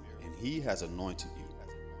upon you, and he has anointed you.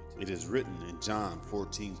 It is written in John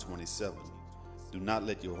 14:27, "Do not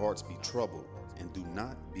let your hearts be troubled, and do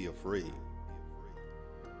not be afraid."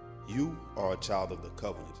 You are a child of the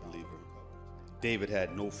covenant, believer. David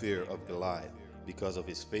had no fear of Goliath because of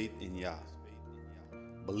his faith in Yah.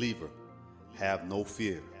 Believer, have no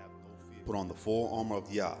fear. Put on the full armor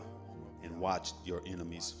of Yah and watch your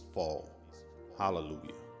enemies fall.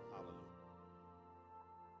 Hallelujah.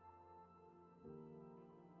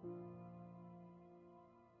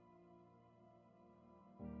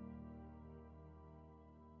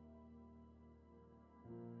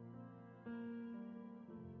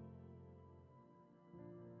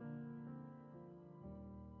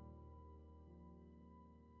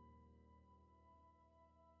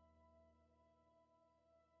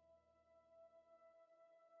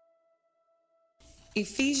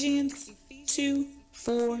 Ephesians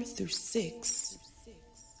 2:4-6.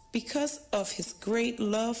 Because of his great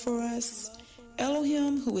love for us,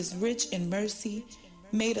 Elohim, who is rich in mercy,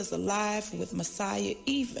 made us alive with Messiah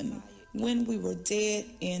even when we were dead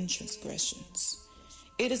in transgressions.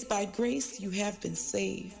 It is by grace you have been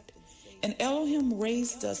saved. And Elohim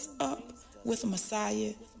raised us up with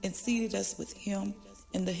Messiah and seated us with him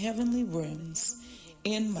in the heavenly realms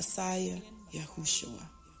in Messiah Yahushua.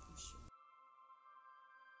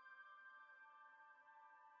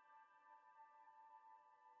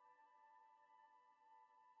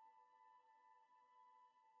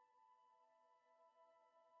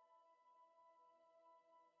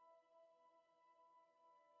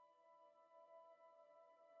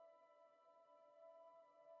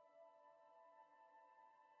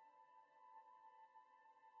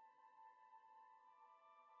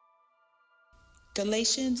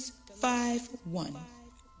 Galatians 5:1.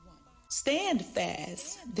 Stand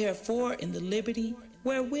fast, therefore, in the liberty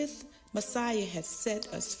wherewith Messiah has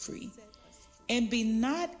set us free, and be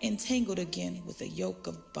not entangled again with a yoke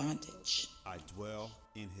of bondage. I dwell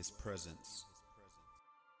in his presence.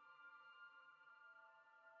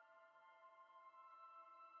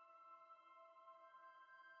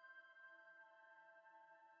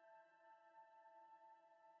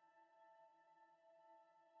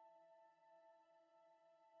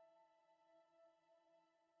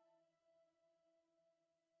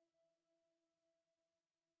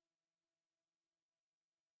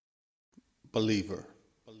 Believer,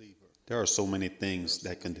 there are so many things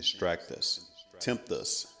that can distract us, tempt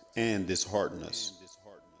us, and dishearten us.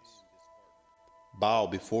 Bow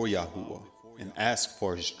before Yahuwah and ask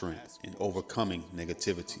for His strength in overcoming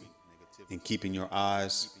negativity and keeping your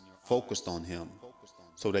eyes focused on Him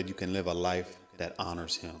so that you can live a life that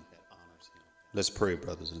honors Him. Let's pray,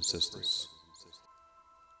 brothers and sisters.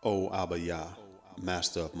 O Abba Yah,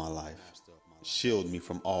 Master of my life, shield me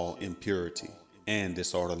from all impurity and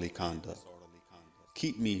disorderly conduct.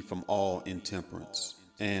 Keep me from all intemperance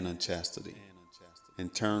and unchastity,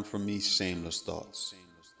 and turn from me shameless thoughts.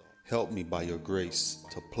 Help me by your grace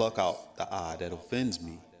to pluck out the eye that offends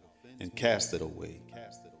me and cast it away,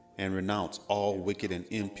 and renounce all wicked and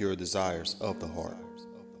impure desires of the heart.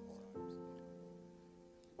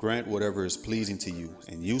 Grant whatever is pleasing to you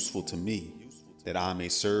and useful to me, that I may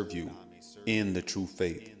serve you in the true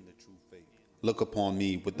faith. Look upon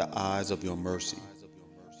me with the eyes of your mercy,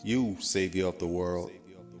 you Savior of the world,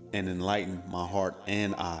 and enlighten my heart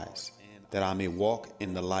and eyes, that I may walk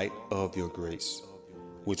in the light of your grace,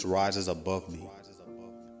 which rises above me,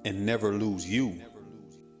 and never lose you,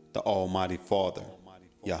 the Almighty Father,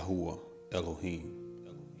 Yahuwah Elohim.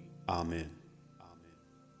 Amen.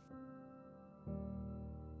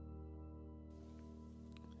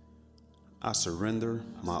 I surrender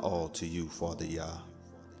my all to you, Father Yah.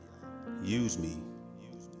 Use me,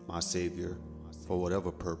 my Savior, for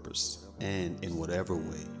whatever purpose and in whatever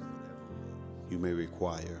way you may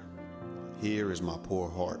require. Here is my poor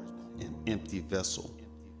heart, an empty vessel.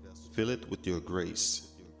 Fill it with your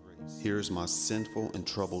grace. Here is my sinful and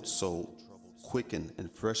troubled soul. Quicken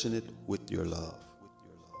and freshen it with your love.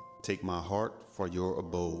 Take my heart for your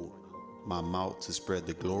abode, my mouth to spread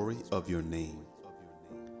the glory of your name,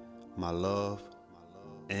 my love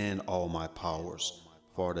and all my powers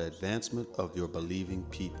for the advancement of your believing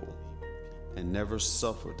people, and never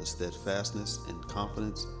suffer the steadfastness and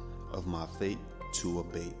confidence of my faith to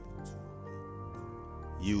abate.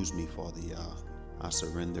 Use me, Father Yah. I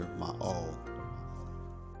surrender my all.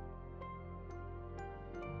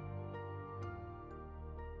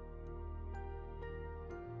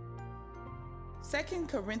 Second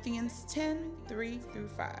Corinthians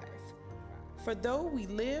 10:3-5. For though we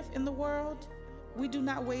live in the world, we do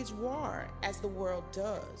not wage war as the world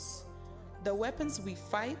does. The weapons we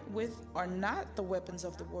fight with are not the weapons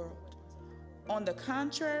of the world. On the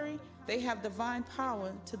contrary, they have divine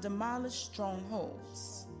power to demolish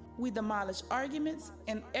strongholds. We demolish arguments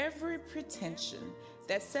and every pretension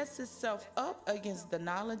that sets itself up against the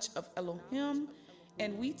knowledge of Elohim,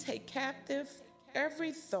 and we take captive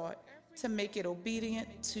every thought to make it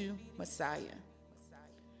obedient to Messiah.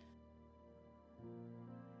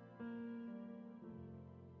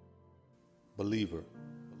 Believer,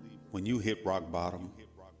 when you hit rock bottom,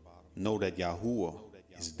 know that Yahuwah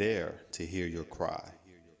is there to hear your cry.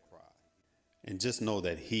 And just know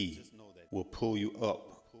that He will pull you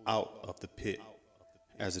up out of the pit,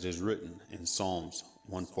 as it is written in Psalms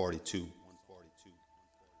 142.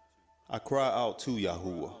 I cry out to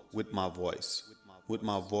Yahuwah with my voice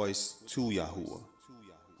to Yahuwah.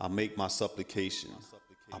 I make my supplication.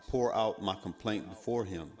 I pour out my complaint before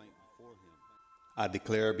Him. I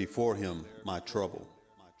declare before Him my trouble.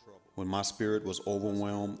 When my spirit was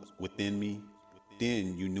overwhelmed within me,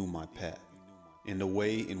 then you knew my path. In the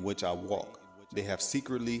way in which I walk, they have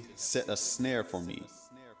secretly set a snare for me.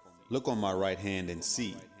 Look on my right hand and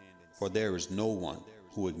see, for there is no one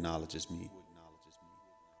who acknowledges me.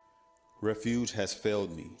 Refuge has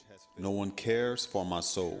failed me. No one cares for my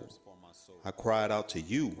soul. I cried out to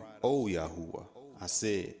you, O Yahuwah. I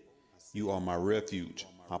said, you are my refuge,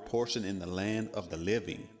 my portion in the land of the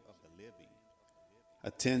living.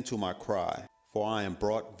 Attend to my cry, for I am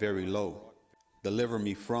brought very low. Deliver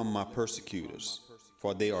me from my persecutors,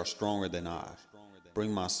 for they are stronger than I.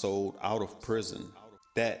 Bring my soul out of prison,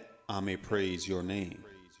 that I may praise your name.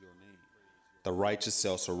 The righteous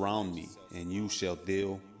shall surround me, and you shall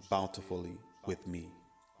deal bountifully with me.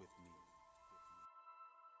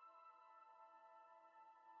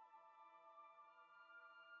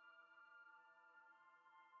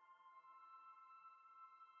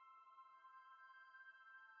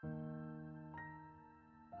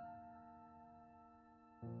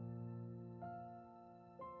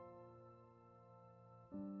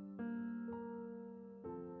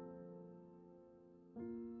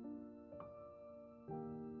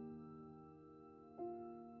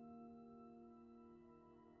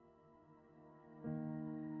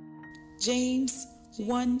 James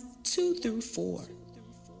 1:2-4.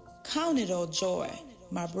 Count it all joy,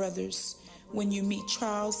 my brothers, when you meet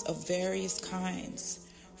trials of various kinds,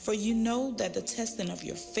 for you know that the testing of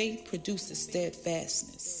your faith produces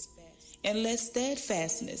steadfastness. And let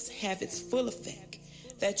steadfastness have its full effect,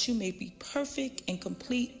 that you may be perfect and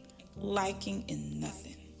complete, lacking in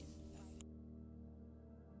nothing.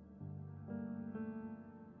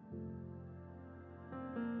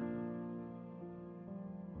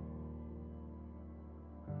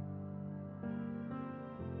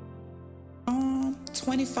 Psalm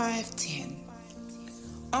 25:10.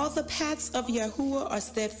 All the paths of Yahuwah are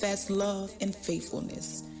steadfast love and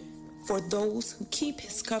faithfulness for those who keep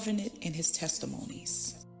his covenant and his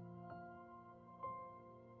testimonies.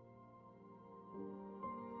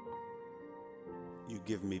 You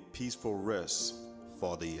give me peaceful rest,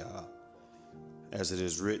 Father Yah, as it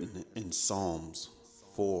is written in Psalms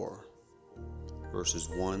 4, verses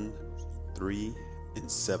 1, 3, and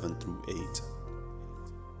 7 through 8.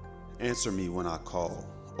 Answer me when I call,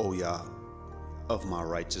 O Yah, of my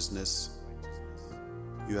righteousness.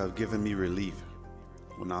 You have given me relief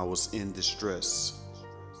when I was in distress.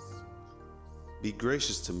 Be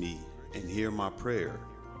gracious to me and hear my prayer.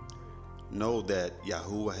 Know that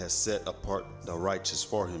Yahuwah has set apart the righteous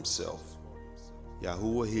for himself.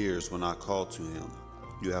 Yahuwah hears when I call to him.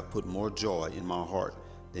 You have put more joy in my heart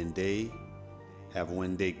than they have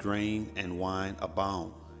when they grain and wine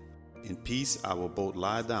abound. In peace I will both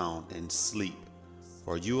lie down and sleep,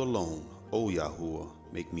 for you alone, O Yahuwah,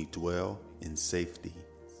 make me dwell in safety.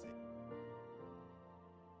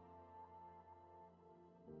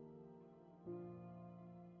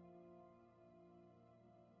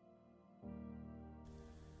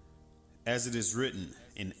 As it is written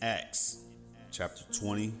in Acts, chapter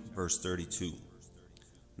 20, verse 32.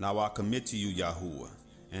 Now I commit to you, Yahuwah,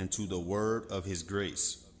 and to the word of his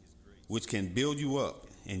grace, which can build you up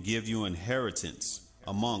and give you inheritance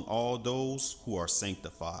among all those who are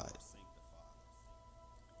sanctified.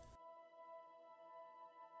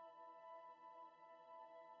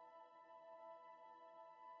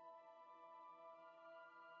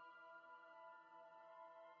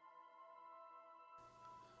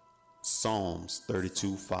 Psalms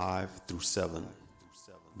 32, 5 through 7.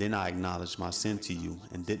 Then I acknowledged my sin to you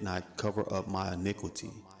and did not cover up my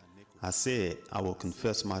iniquity. I said, I will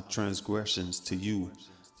confess my transgressions to you,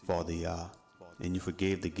 Father Yah, and you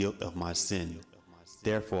forgave the guilt of my sin.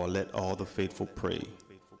 Therefore let all the faithful pray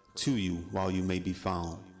to you while you may be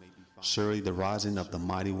found. Surely the rising of the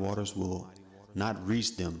mighty waters will not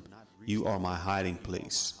reach them. You are my hiding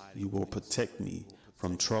place. You will protect me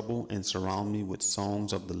from trouble and surround me with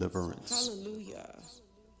songs of deliverance. Hallelujah.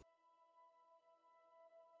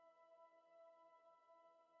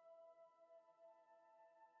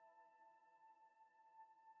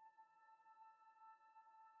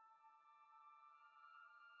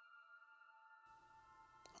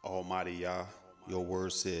 Almighty Yah, your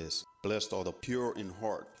word says, blessed are the pure in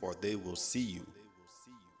heart, for they will see you.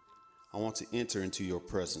 I want to enter into your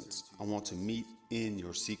presence. I want to meet in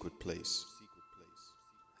your secret place.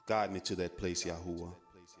 Guide me to that place, Yahuwah,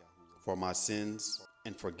 for my sins,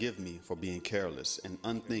 and forgive me for being careless and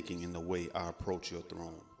unthinking in the way I approach your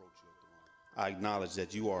throne. I acknowledge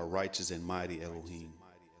that you are righteous and mighty Elohim.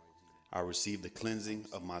 I receive the cleansing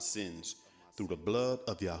of my sins through the blood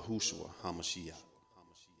of Yahushua HaMashiach.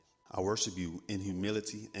 I worship you in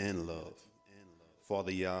humility and love.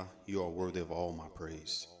 Father Yah, you are worthy of all my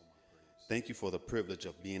praise. Thank you for the privilege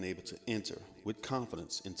of being able to enter with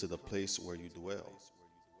confidence into the place where you dwell,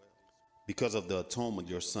 because of the atonement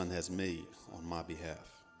your Son has made on my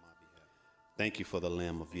behalf. Thank you for the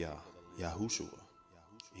Lamb of Yah, Yahushua.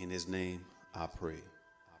 In his name I pray.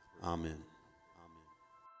 Amen.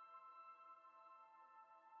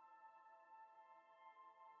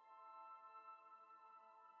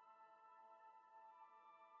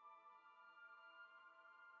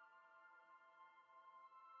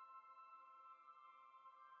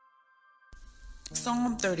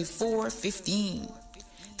 Psalm 34:15.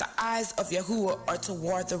 The eyes of Yahuwah are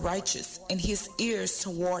toward the righteous, and his ears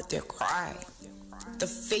toward their cry. The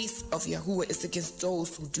face of Yahuwah is against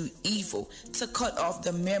those who do evil, to cut off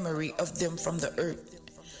the memory of them from the earth.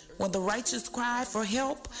 When the righteous cry for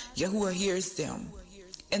help, Yahuwah hears them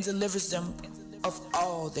and delivers them of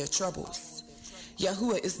all their troubles.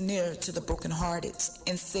 Yahuwah is near to the brokenhearted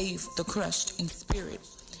and save the crushed in spirit.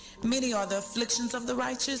 Many are the afflictions of the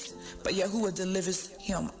righteous, but Yahuwah delivers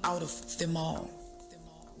him out of them all.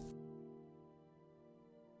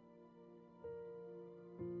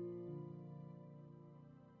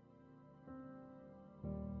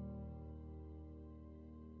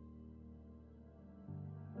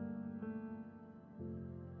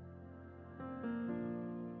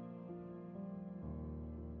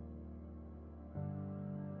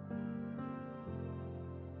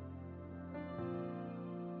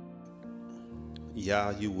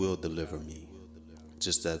 Yah, you will deliver me,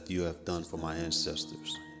 just as you have done for my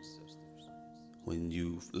ancestors, when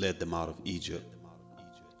you led them out of Egypt,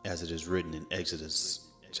 as it is written in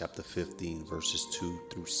Exodus chapter 15, verses 2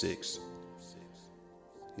 through 6.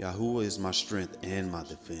 Yahuwah is my strength and my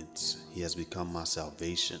defense. He has become my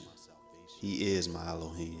salvation. He is my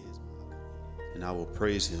Elohim, and I will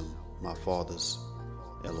praise him, my father's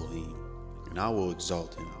Elohim, and I will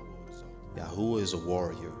exalt him. Yahuwah is a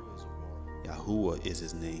warrior. Yahuwah is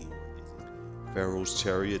his name. Pharaoh's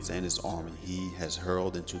chariots and his army he has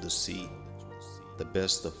hurled into the sea. The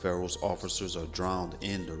best of Pharaoh's officers are drowned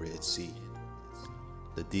in the Red Sea.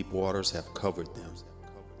 The deep waters have covered them.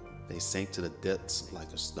 They sank to the depths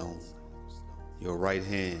like a stone. Your right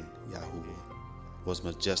hand, Yahuwah, was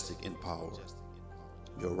majestic in power.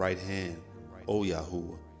 Your right hand, O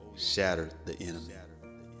Yahuwah, shattered the enemy.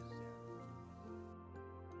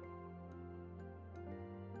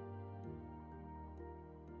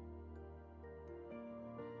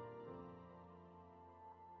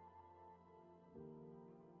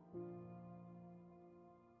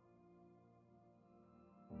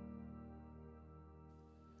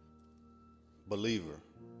 Believer,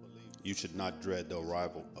 you should not dread the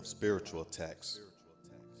arrival of spiritual attacks.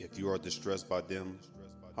 If you are distressed by them,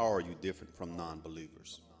 how are you different from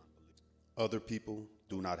non-believers? Other people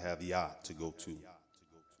do not have Yah to go to.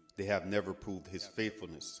 They have never proved his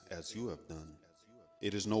faithfulness as you have done.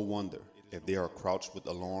 It is no wonder if they are crouched with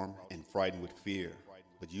alarm and frightened with fear,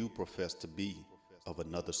 but you profess to be of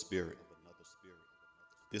another spirit.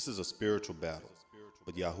 This is a spiritual battle,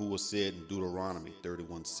 but Yahuwah said in Deuteronomy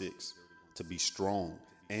 31:6, to be strong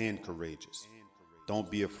and courageous. Don't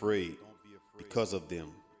be afraid because of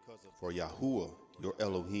them, for Yahuwah, your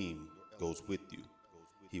Elohim, goes with you.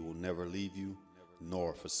 He will never leave you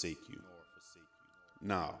nor forsake you.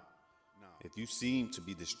 Now, if you seem to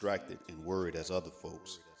be distracted and worried as other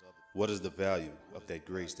folks, what is the value of that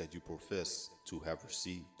grace that you profess to have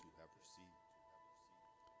received?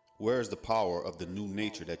 Where is the power of the new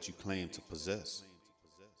nature that you claim to possess?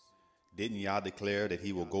 Didn't Yah declare that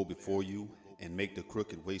he will go before you and make the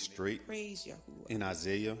crooked way straight? Praise Yahuwah. In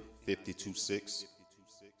Isaiah 52:6.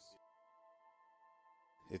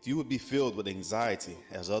 If you would be filled with anxiety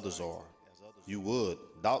as others are, you would,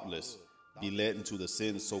 doubtless, be led into the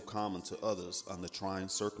sins so common to others under trying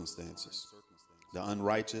circumstances. The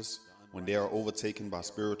unrighteous, when they are overtaken by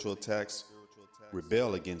spiritual attacks,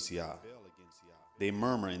 rebel against Yah. They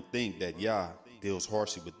murmur and think that Yah deals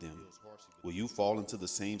harshly with them. Will you fall into the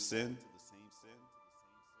same sin?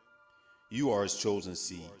 You are his chosen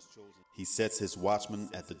seed. He sets his watchmen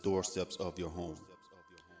at the doorsteps of your home.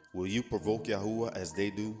 Will you provoke Yahuwah as they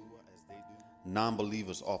do?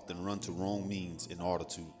 Non-believers often run to wrong means in order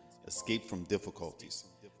to escape from difficulties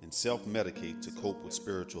and self-medicate to cope with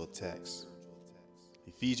spiritual attacks.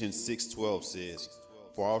 Ephesians 6:12 says,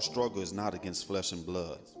 for our struggle is not against flesh and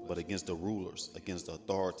blood, but against the rulers, against the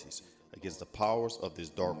authorities, against the powers of this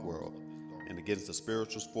dark world, and against the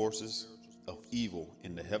spiritual forces of evil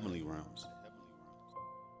in the heavenly realms.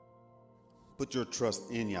 Put your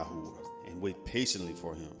trust in Yahuwah and wait patiently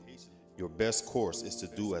for him. Your best course is to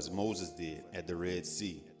do as Moses did at the Red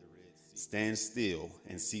Sea. Stand still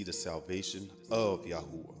and see the salvation of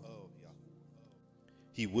Yahuwah.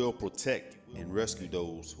 He will protect and rescue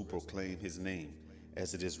those who proclaim his name,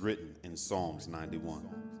 as it is written in Psalms 91.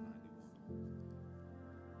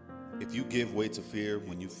 If you give way to fear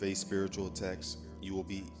when you face spiritual attacks, you will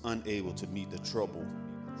be unable to meet the trouble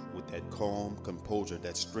with that calm composure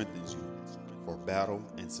that strengthens you for battle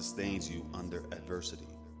and sustains you under adversity.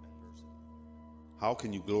 How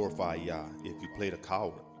can you glorify Yah if you play the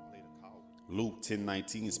coward? Luke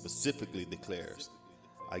 10:19 specifically declares,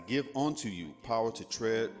 I give unto you power to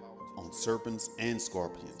tread on serpents and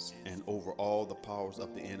scorpions, and over all the powers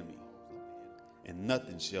of the enemy, and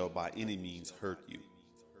nothing shall by any means hurt you.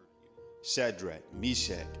 Shadrach,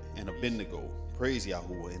 Meshach, and Abednego praised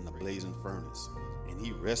Yahuwah in the blazing furnace, and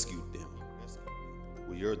he rescued them.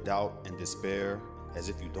 Will your doubt and despair, as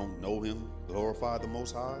if you don't know him, glorify the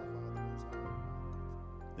Most High?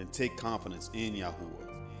 Then take confidence in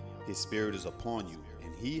Yahuwah. His Spirit is upon you,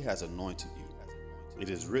 and he has anointed you. It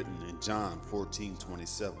is written in John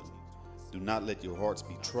 14:27, do not let your hearts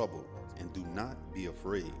be troubled, and do not be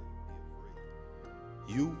afraid.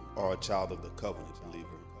 You are a child of the covenant,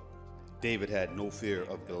 believer. David had no fear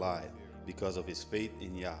of Goliath because of his faith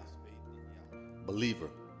in Yah. Believer,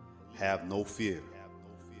 have no fear.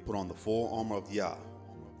 Put on the full armor of Yah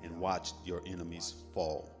and watch your enemies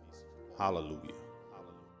fall. Hallelujah.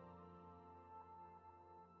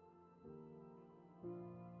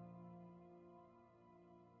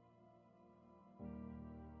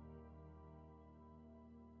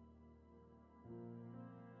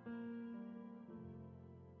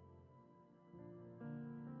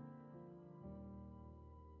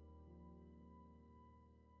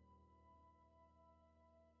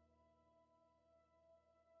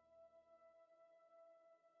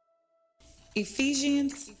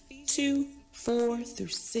 Ephesians 2 4 through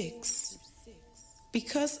 6.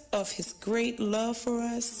 Because of his great love for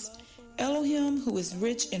us, Elohim, who is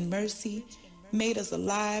rich in mercy, made us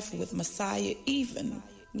alive with Messiah even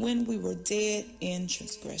when we were dead in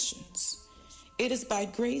transgressions. It is by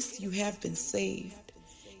grace you have been saved.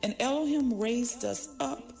 And Elohim raised us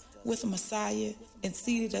up with Messiah and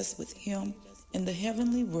seated us with him in the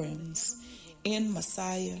heavenly realms in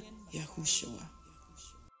Messiah Yahuwah.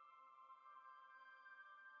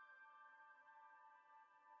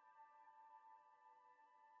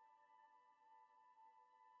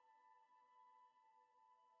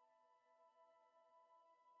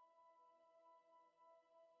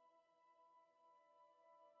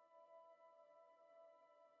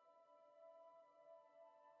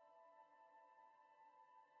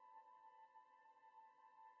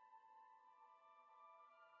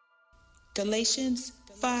 Galatians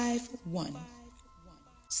 5:1.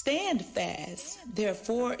 Stand fast,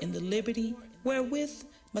 therefore, in the liberty wherewith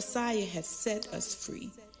Messiah has set us free,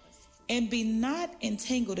 and be not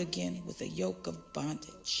entangled again with a yoke of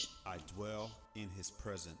bondage. I dwell in his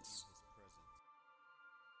presence.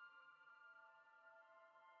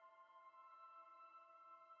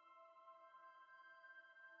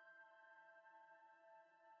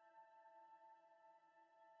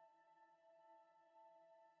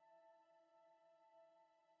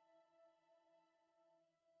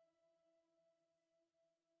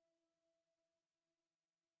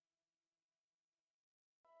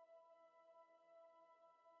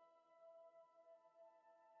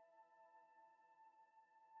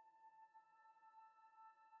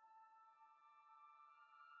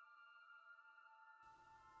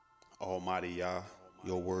 Almighty Yah,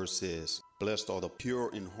 your word says, blessed are the pure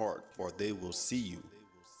in heart, for they will see you.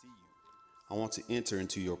 I want to enter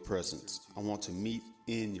into your presence. I want to meet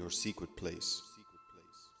in your secret place.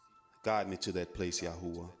 Guide me to that place,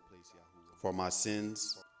 Yahuwah, for my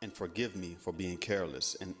sins, and forgive me for being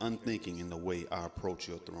careless and unthinking in the way I approach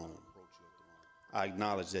your throne. I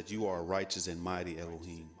acknowledge that you are righteous and mighty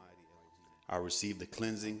Elohim. I receive the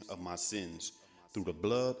cleansing of my sins through the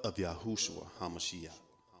blood of Yahushua HaMashiach.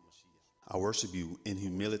 I worship you in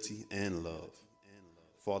humility and love.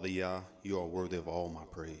 Father Yah, you are worthy of all my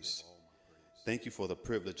praise. Thank you for the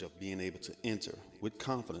privilege of being able to enter with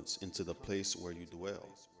confidence into the place where you dwell,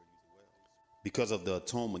 because of the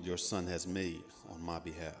atonement your Son has made on my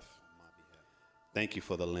behalf. Thank you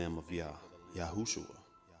for the Lamb of Yah, Yahushua.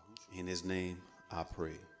 In his name I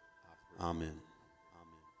pray. Amen.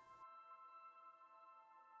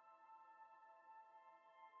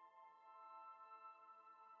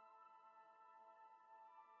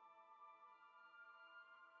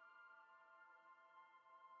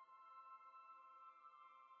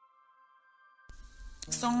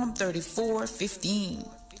 Psalm 34:15.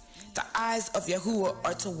 The eyes of Yahuwah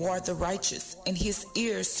are toward the righteous, and his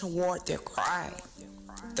ears toward their cry.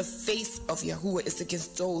 The face of Yahuwah is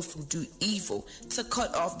against those who do evil, to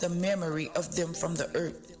cut off the memory of them from the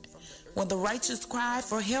earth. When the righteous cry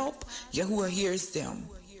for help, Yahuwah hears them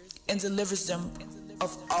and delivers them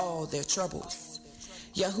of all their troubles.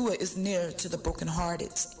 Yahuwah is near to the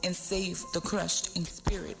brokenhearted and save the crushed in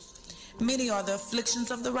spirit. Many are the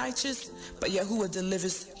afflictions of the righteous, but Yahuwah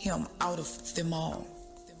delivers him out of them all.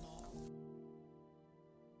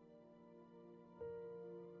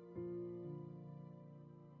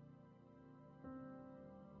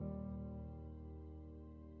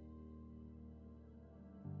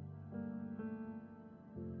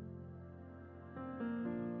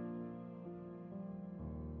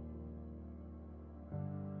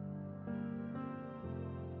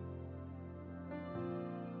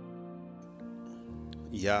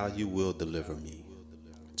 Yah, you will deliver me,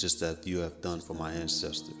 just as you have done for my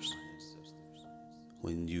ancestors,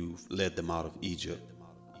 when you led them out of Egypt,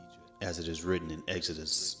 as it is written in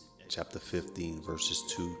Exodus chapter 15, verses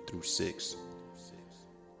 2 through 6.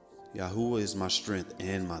 Yahuwah is my strength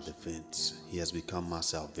and my defense. He has become my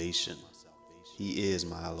salvation. He is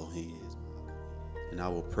my Elohim, and I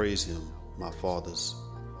will praise him, my father's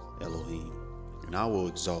Elohim, and I will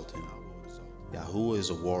exalt him. Yahuwah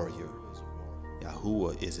is a warrior.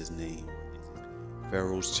 Yahuwah is his name.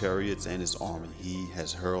 Pharaoh's chariots and his army he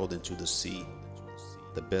has hurled into the sea.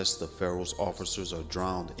 The best of Pharaoh's officers are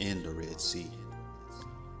drowned in the Red Sea.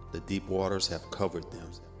 The deep waters have covered them.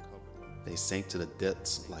 They sank to the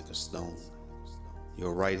depths like a stone.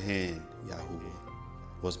 Your right hand,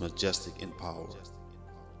 Yahuwah, was majestic in power.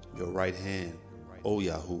 Your right hand, O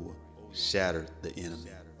Yahuwah, shattered the enemy.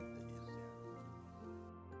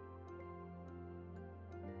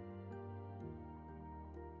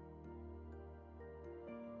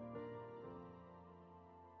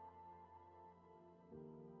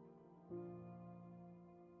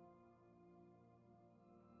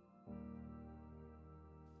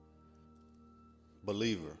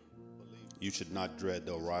 Believer, you should not dread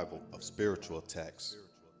the arrival of spiritual attacks.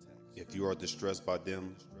 If you are distressed by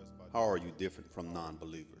them, how are you different from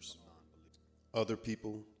non-believers? Other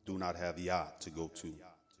people do not have Yah to go to.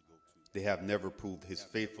 They have never proved his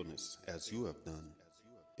faithfulness as you have done.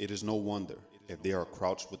 It is no wonder if they are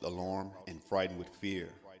crouched with alarm and frightened with fear,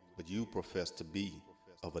 but you profess to be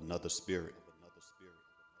of another spirit.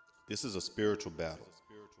 This is a spiritual battle,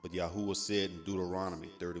 but Yahuwah said in Deuteronomy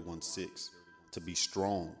 31:6 to be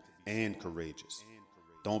strong and courageous.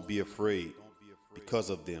 Don't be afraid because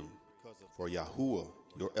of them, for Yahuwah,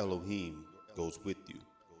 your Elohim, goes with you.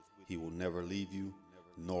 He will never leave you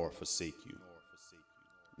nor forsake you.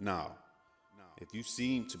 Now, if you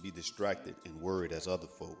seem to be distracted and worried as other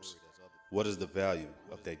folks, what is the value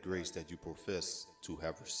of that grace that you profess to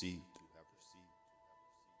have received?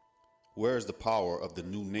 Where is the power of the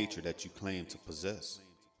new nature that you claim to possess?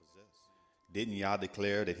 Didn't Yah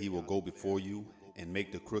declare that he will go before you and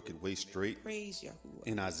make the crooked way straight? Praise Yahuwah.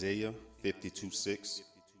 In Isaiah 52:6.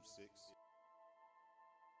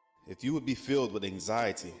 If you would be filled with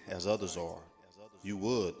anxiety as others are, you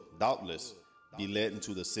would, doubtless, be led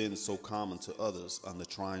into the sins so common to others under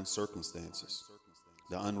trying circumstances.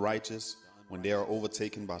 The unrighteous, when they are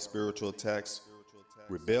overtaken by spiritual attacks,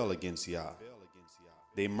 rebel against Yah.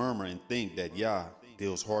 They murmur and think that Yah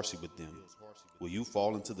deals harshly with them. Will you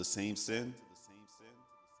fall into the same sin?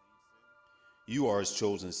 You are his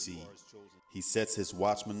chosen seed. He sets his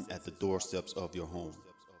watchmen at the doorsteps of your home.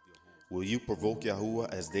 Will you provoke Yahuwah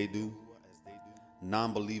as they do?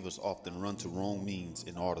 Non-believers often run to wrong means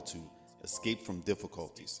in order to escape from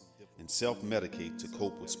difficulties and self-medicate to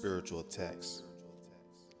cope with spiritual attacks.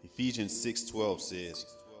 Ephesians 6:12 says,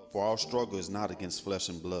 "For our struggle is not against flesh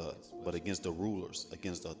and blood, but against the rulers,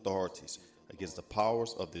 against the authorities, against the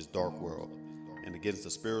powers of this dark world, and against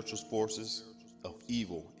the spiritual forces of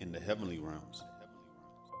evil in the heavenly realms."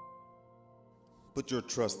 Put your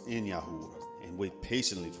trust in Yahuwah and wait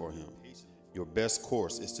patiently for him. Your best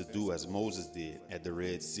course is to do as Moses did at the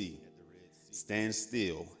Red Sea. Stand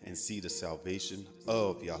still and see the salvation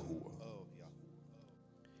of Yahuwah.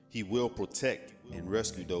 He will protect and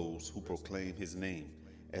rescue those who proclaim his name,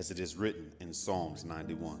 as it is written in Psalms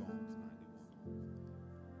 91.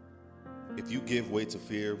 If you give way to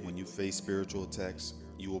fear when you face spiritual attacks,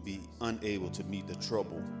 you will be unable to meet the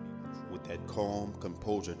trouble with that calm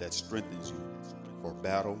composure that strengthens you for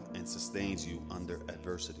battle and sustains you under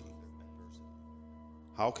adversity.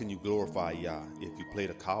 How can you glorify Yah if you play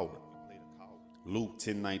the coward? Luke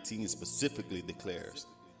 10:19 specifically declares,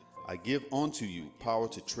 "I give unto you power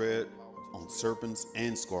to tread on serpents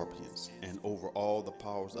and scorpions, and over all the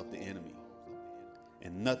powers of the enemy,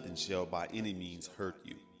 and nothing shall by any means hurt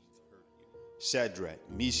you." Shadrach,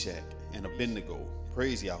 Meshach, and Abednego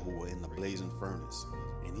praised Yahuwah in the blazing furnace,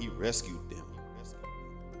 and he rescued them.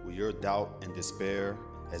 Will your doubt and despair,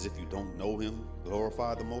 as if you don't know him,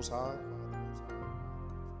 glorify the Most High?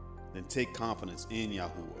 Then take confidence in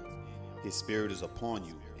Yahuwah. His Spirit is upon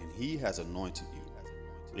you, and he has anointed you.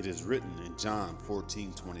 It is written in John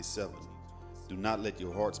 14:27, "Do not let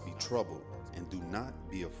your hearts be troubled, and do not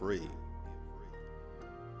be afraid."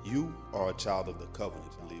 You are a child of the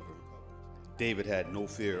covenant, believer. David had no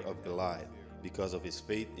fear of Goliath because of his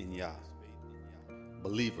faith in Yah.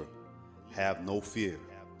 Believer, have no fear.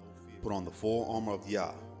 Put on the full armor of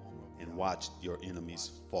Yah and watch your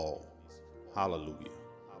enemies fall. Hallelujah.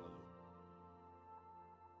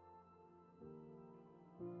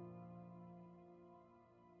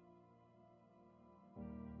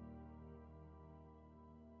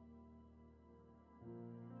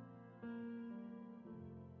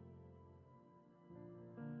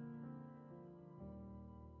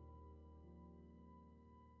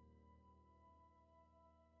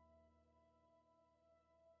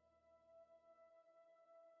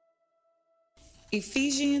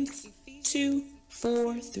 Ephesians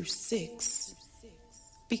 2:4-6.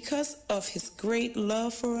 Because of his great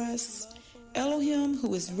love for us, Elohim,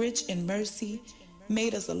 who is rich in mercy,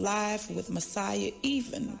 made us alive with Messiah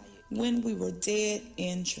even when we were dead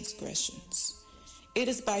in transgressions. It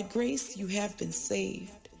is by grace you have been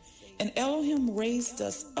saved. And Elohim raised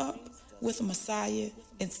us up with Messiah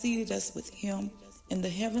and seated us with him in the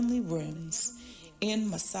heavenly realms in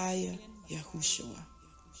Messiah Yahushua.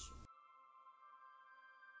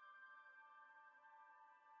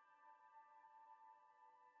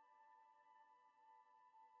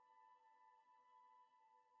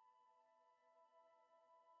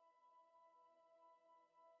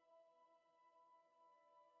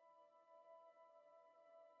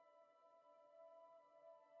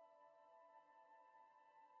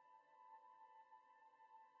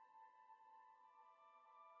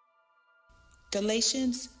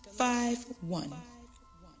 Galatians 5:1.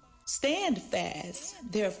 Stand fast,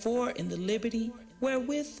 therefore, in the liberty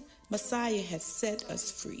wherewith Messiah has set us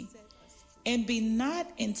free, and be not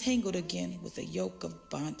entangled again with a yoke of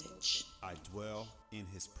bondage. I dwell in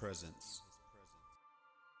his presence